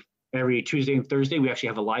 Because every Tuesday and Thursday, we actually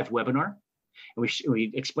have a live webinar. And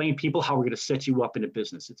we explain people how we're going to set you up in a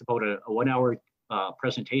business. It's about a 1 hour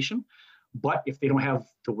presentation. But if they don't have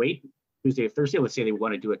to wait Tuesday or Thursday, let's say they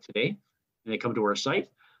want to do it today, and they come to our site,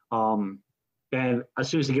 then as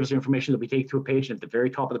soon as they give us the information, they'll be taken to a page. And at the very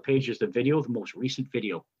top of the page is the video, the most recent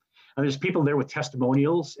video. And there's people there with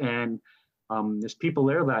testimonials, and there's people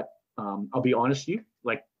there that, I'll be honest with you,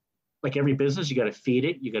 like every business, you got to feed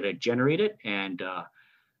it, you got to generate it, and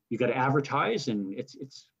you got to advertise. And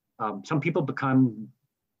it's some people become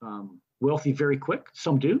wealthy very quick,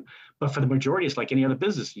 some do, but for the majority, it's like any other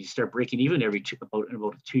business. You start breaking even about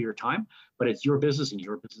a 2-year time, but it's your business and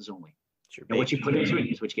your business only. And what you put into it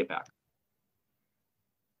is what you get back.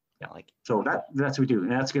 Yeah, so that's what we do,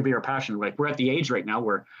 and that's going to be our passion. Like, we're at the age right now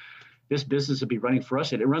where, this business will be running for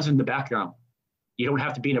us, and it runs in the background. You don't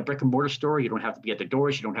have to be in a brick and mortar store. You don't have to be at the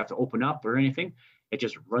doors. You don't have to open up or anything. It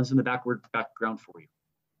just runs in the background for you.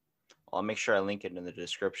 I'll make sure I link it in the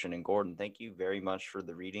description. And Gordon, thank you very much for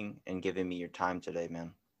the reading and giving me your time today,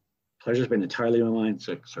 man. Pleasure's been entirely mine,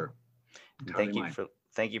 sir. Thank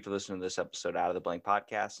you for listening to this episode Out of the Blank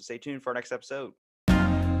podcast, and stay tuned for our next episode.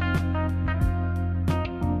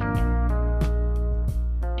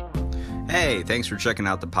 Hey, thanks for checking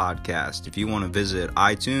out the podcast. If you want to visit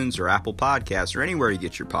iTunes or Apple Podcasts or anywhere you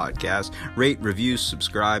get your podcasts, rate, review,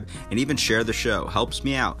 subscribe, and even share the show. Helps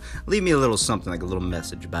me out. Leave me a little something like a little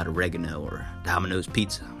message about oregano or Domino's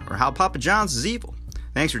Pizza or how Papa John's is evil.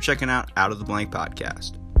 Thanks for checking out of the Blank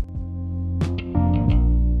podcast.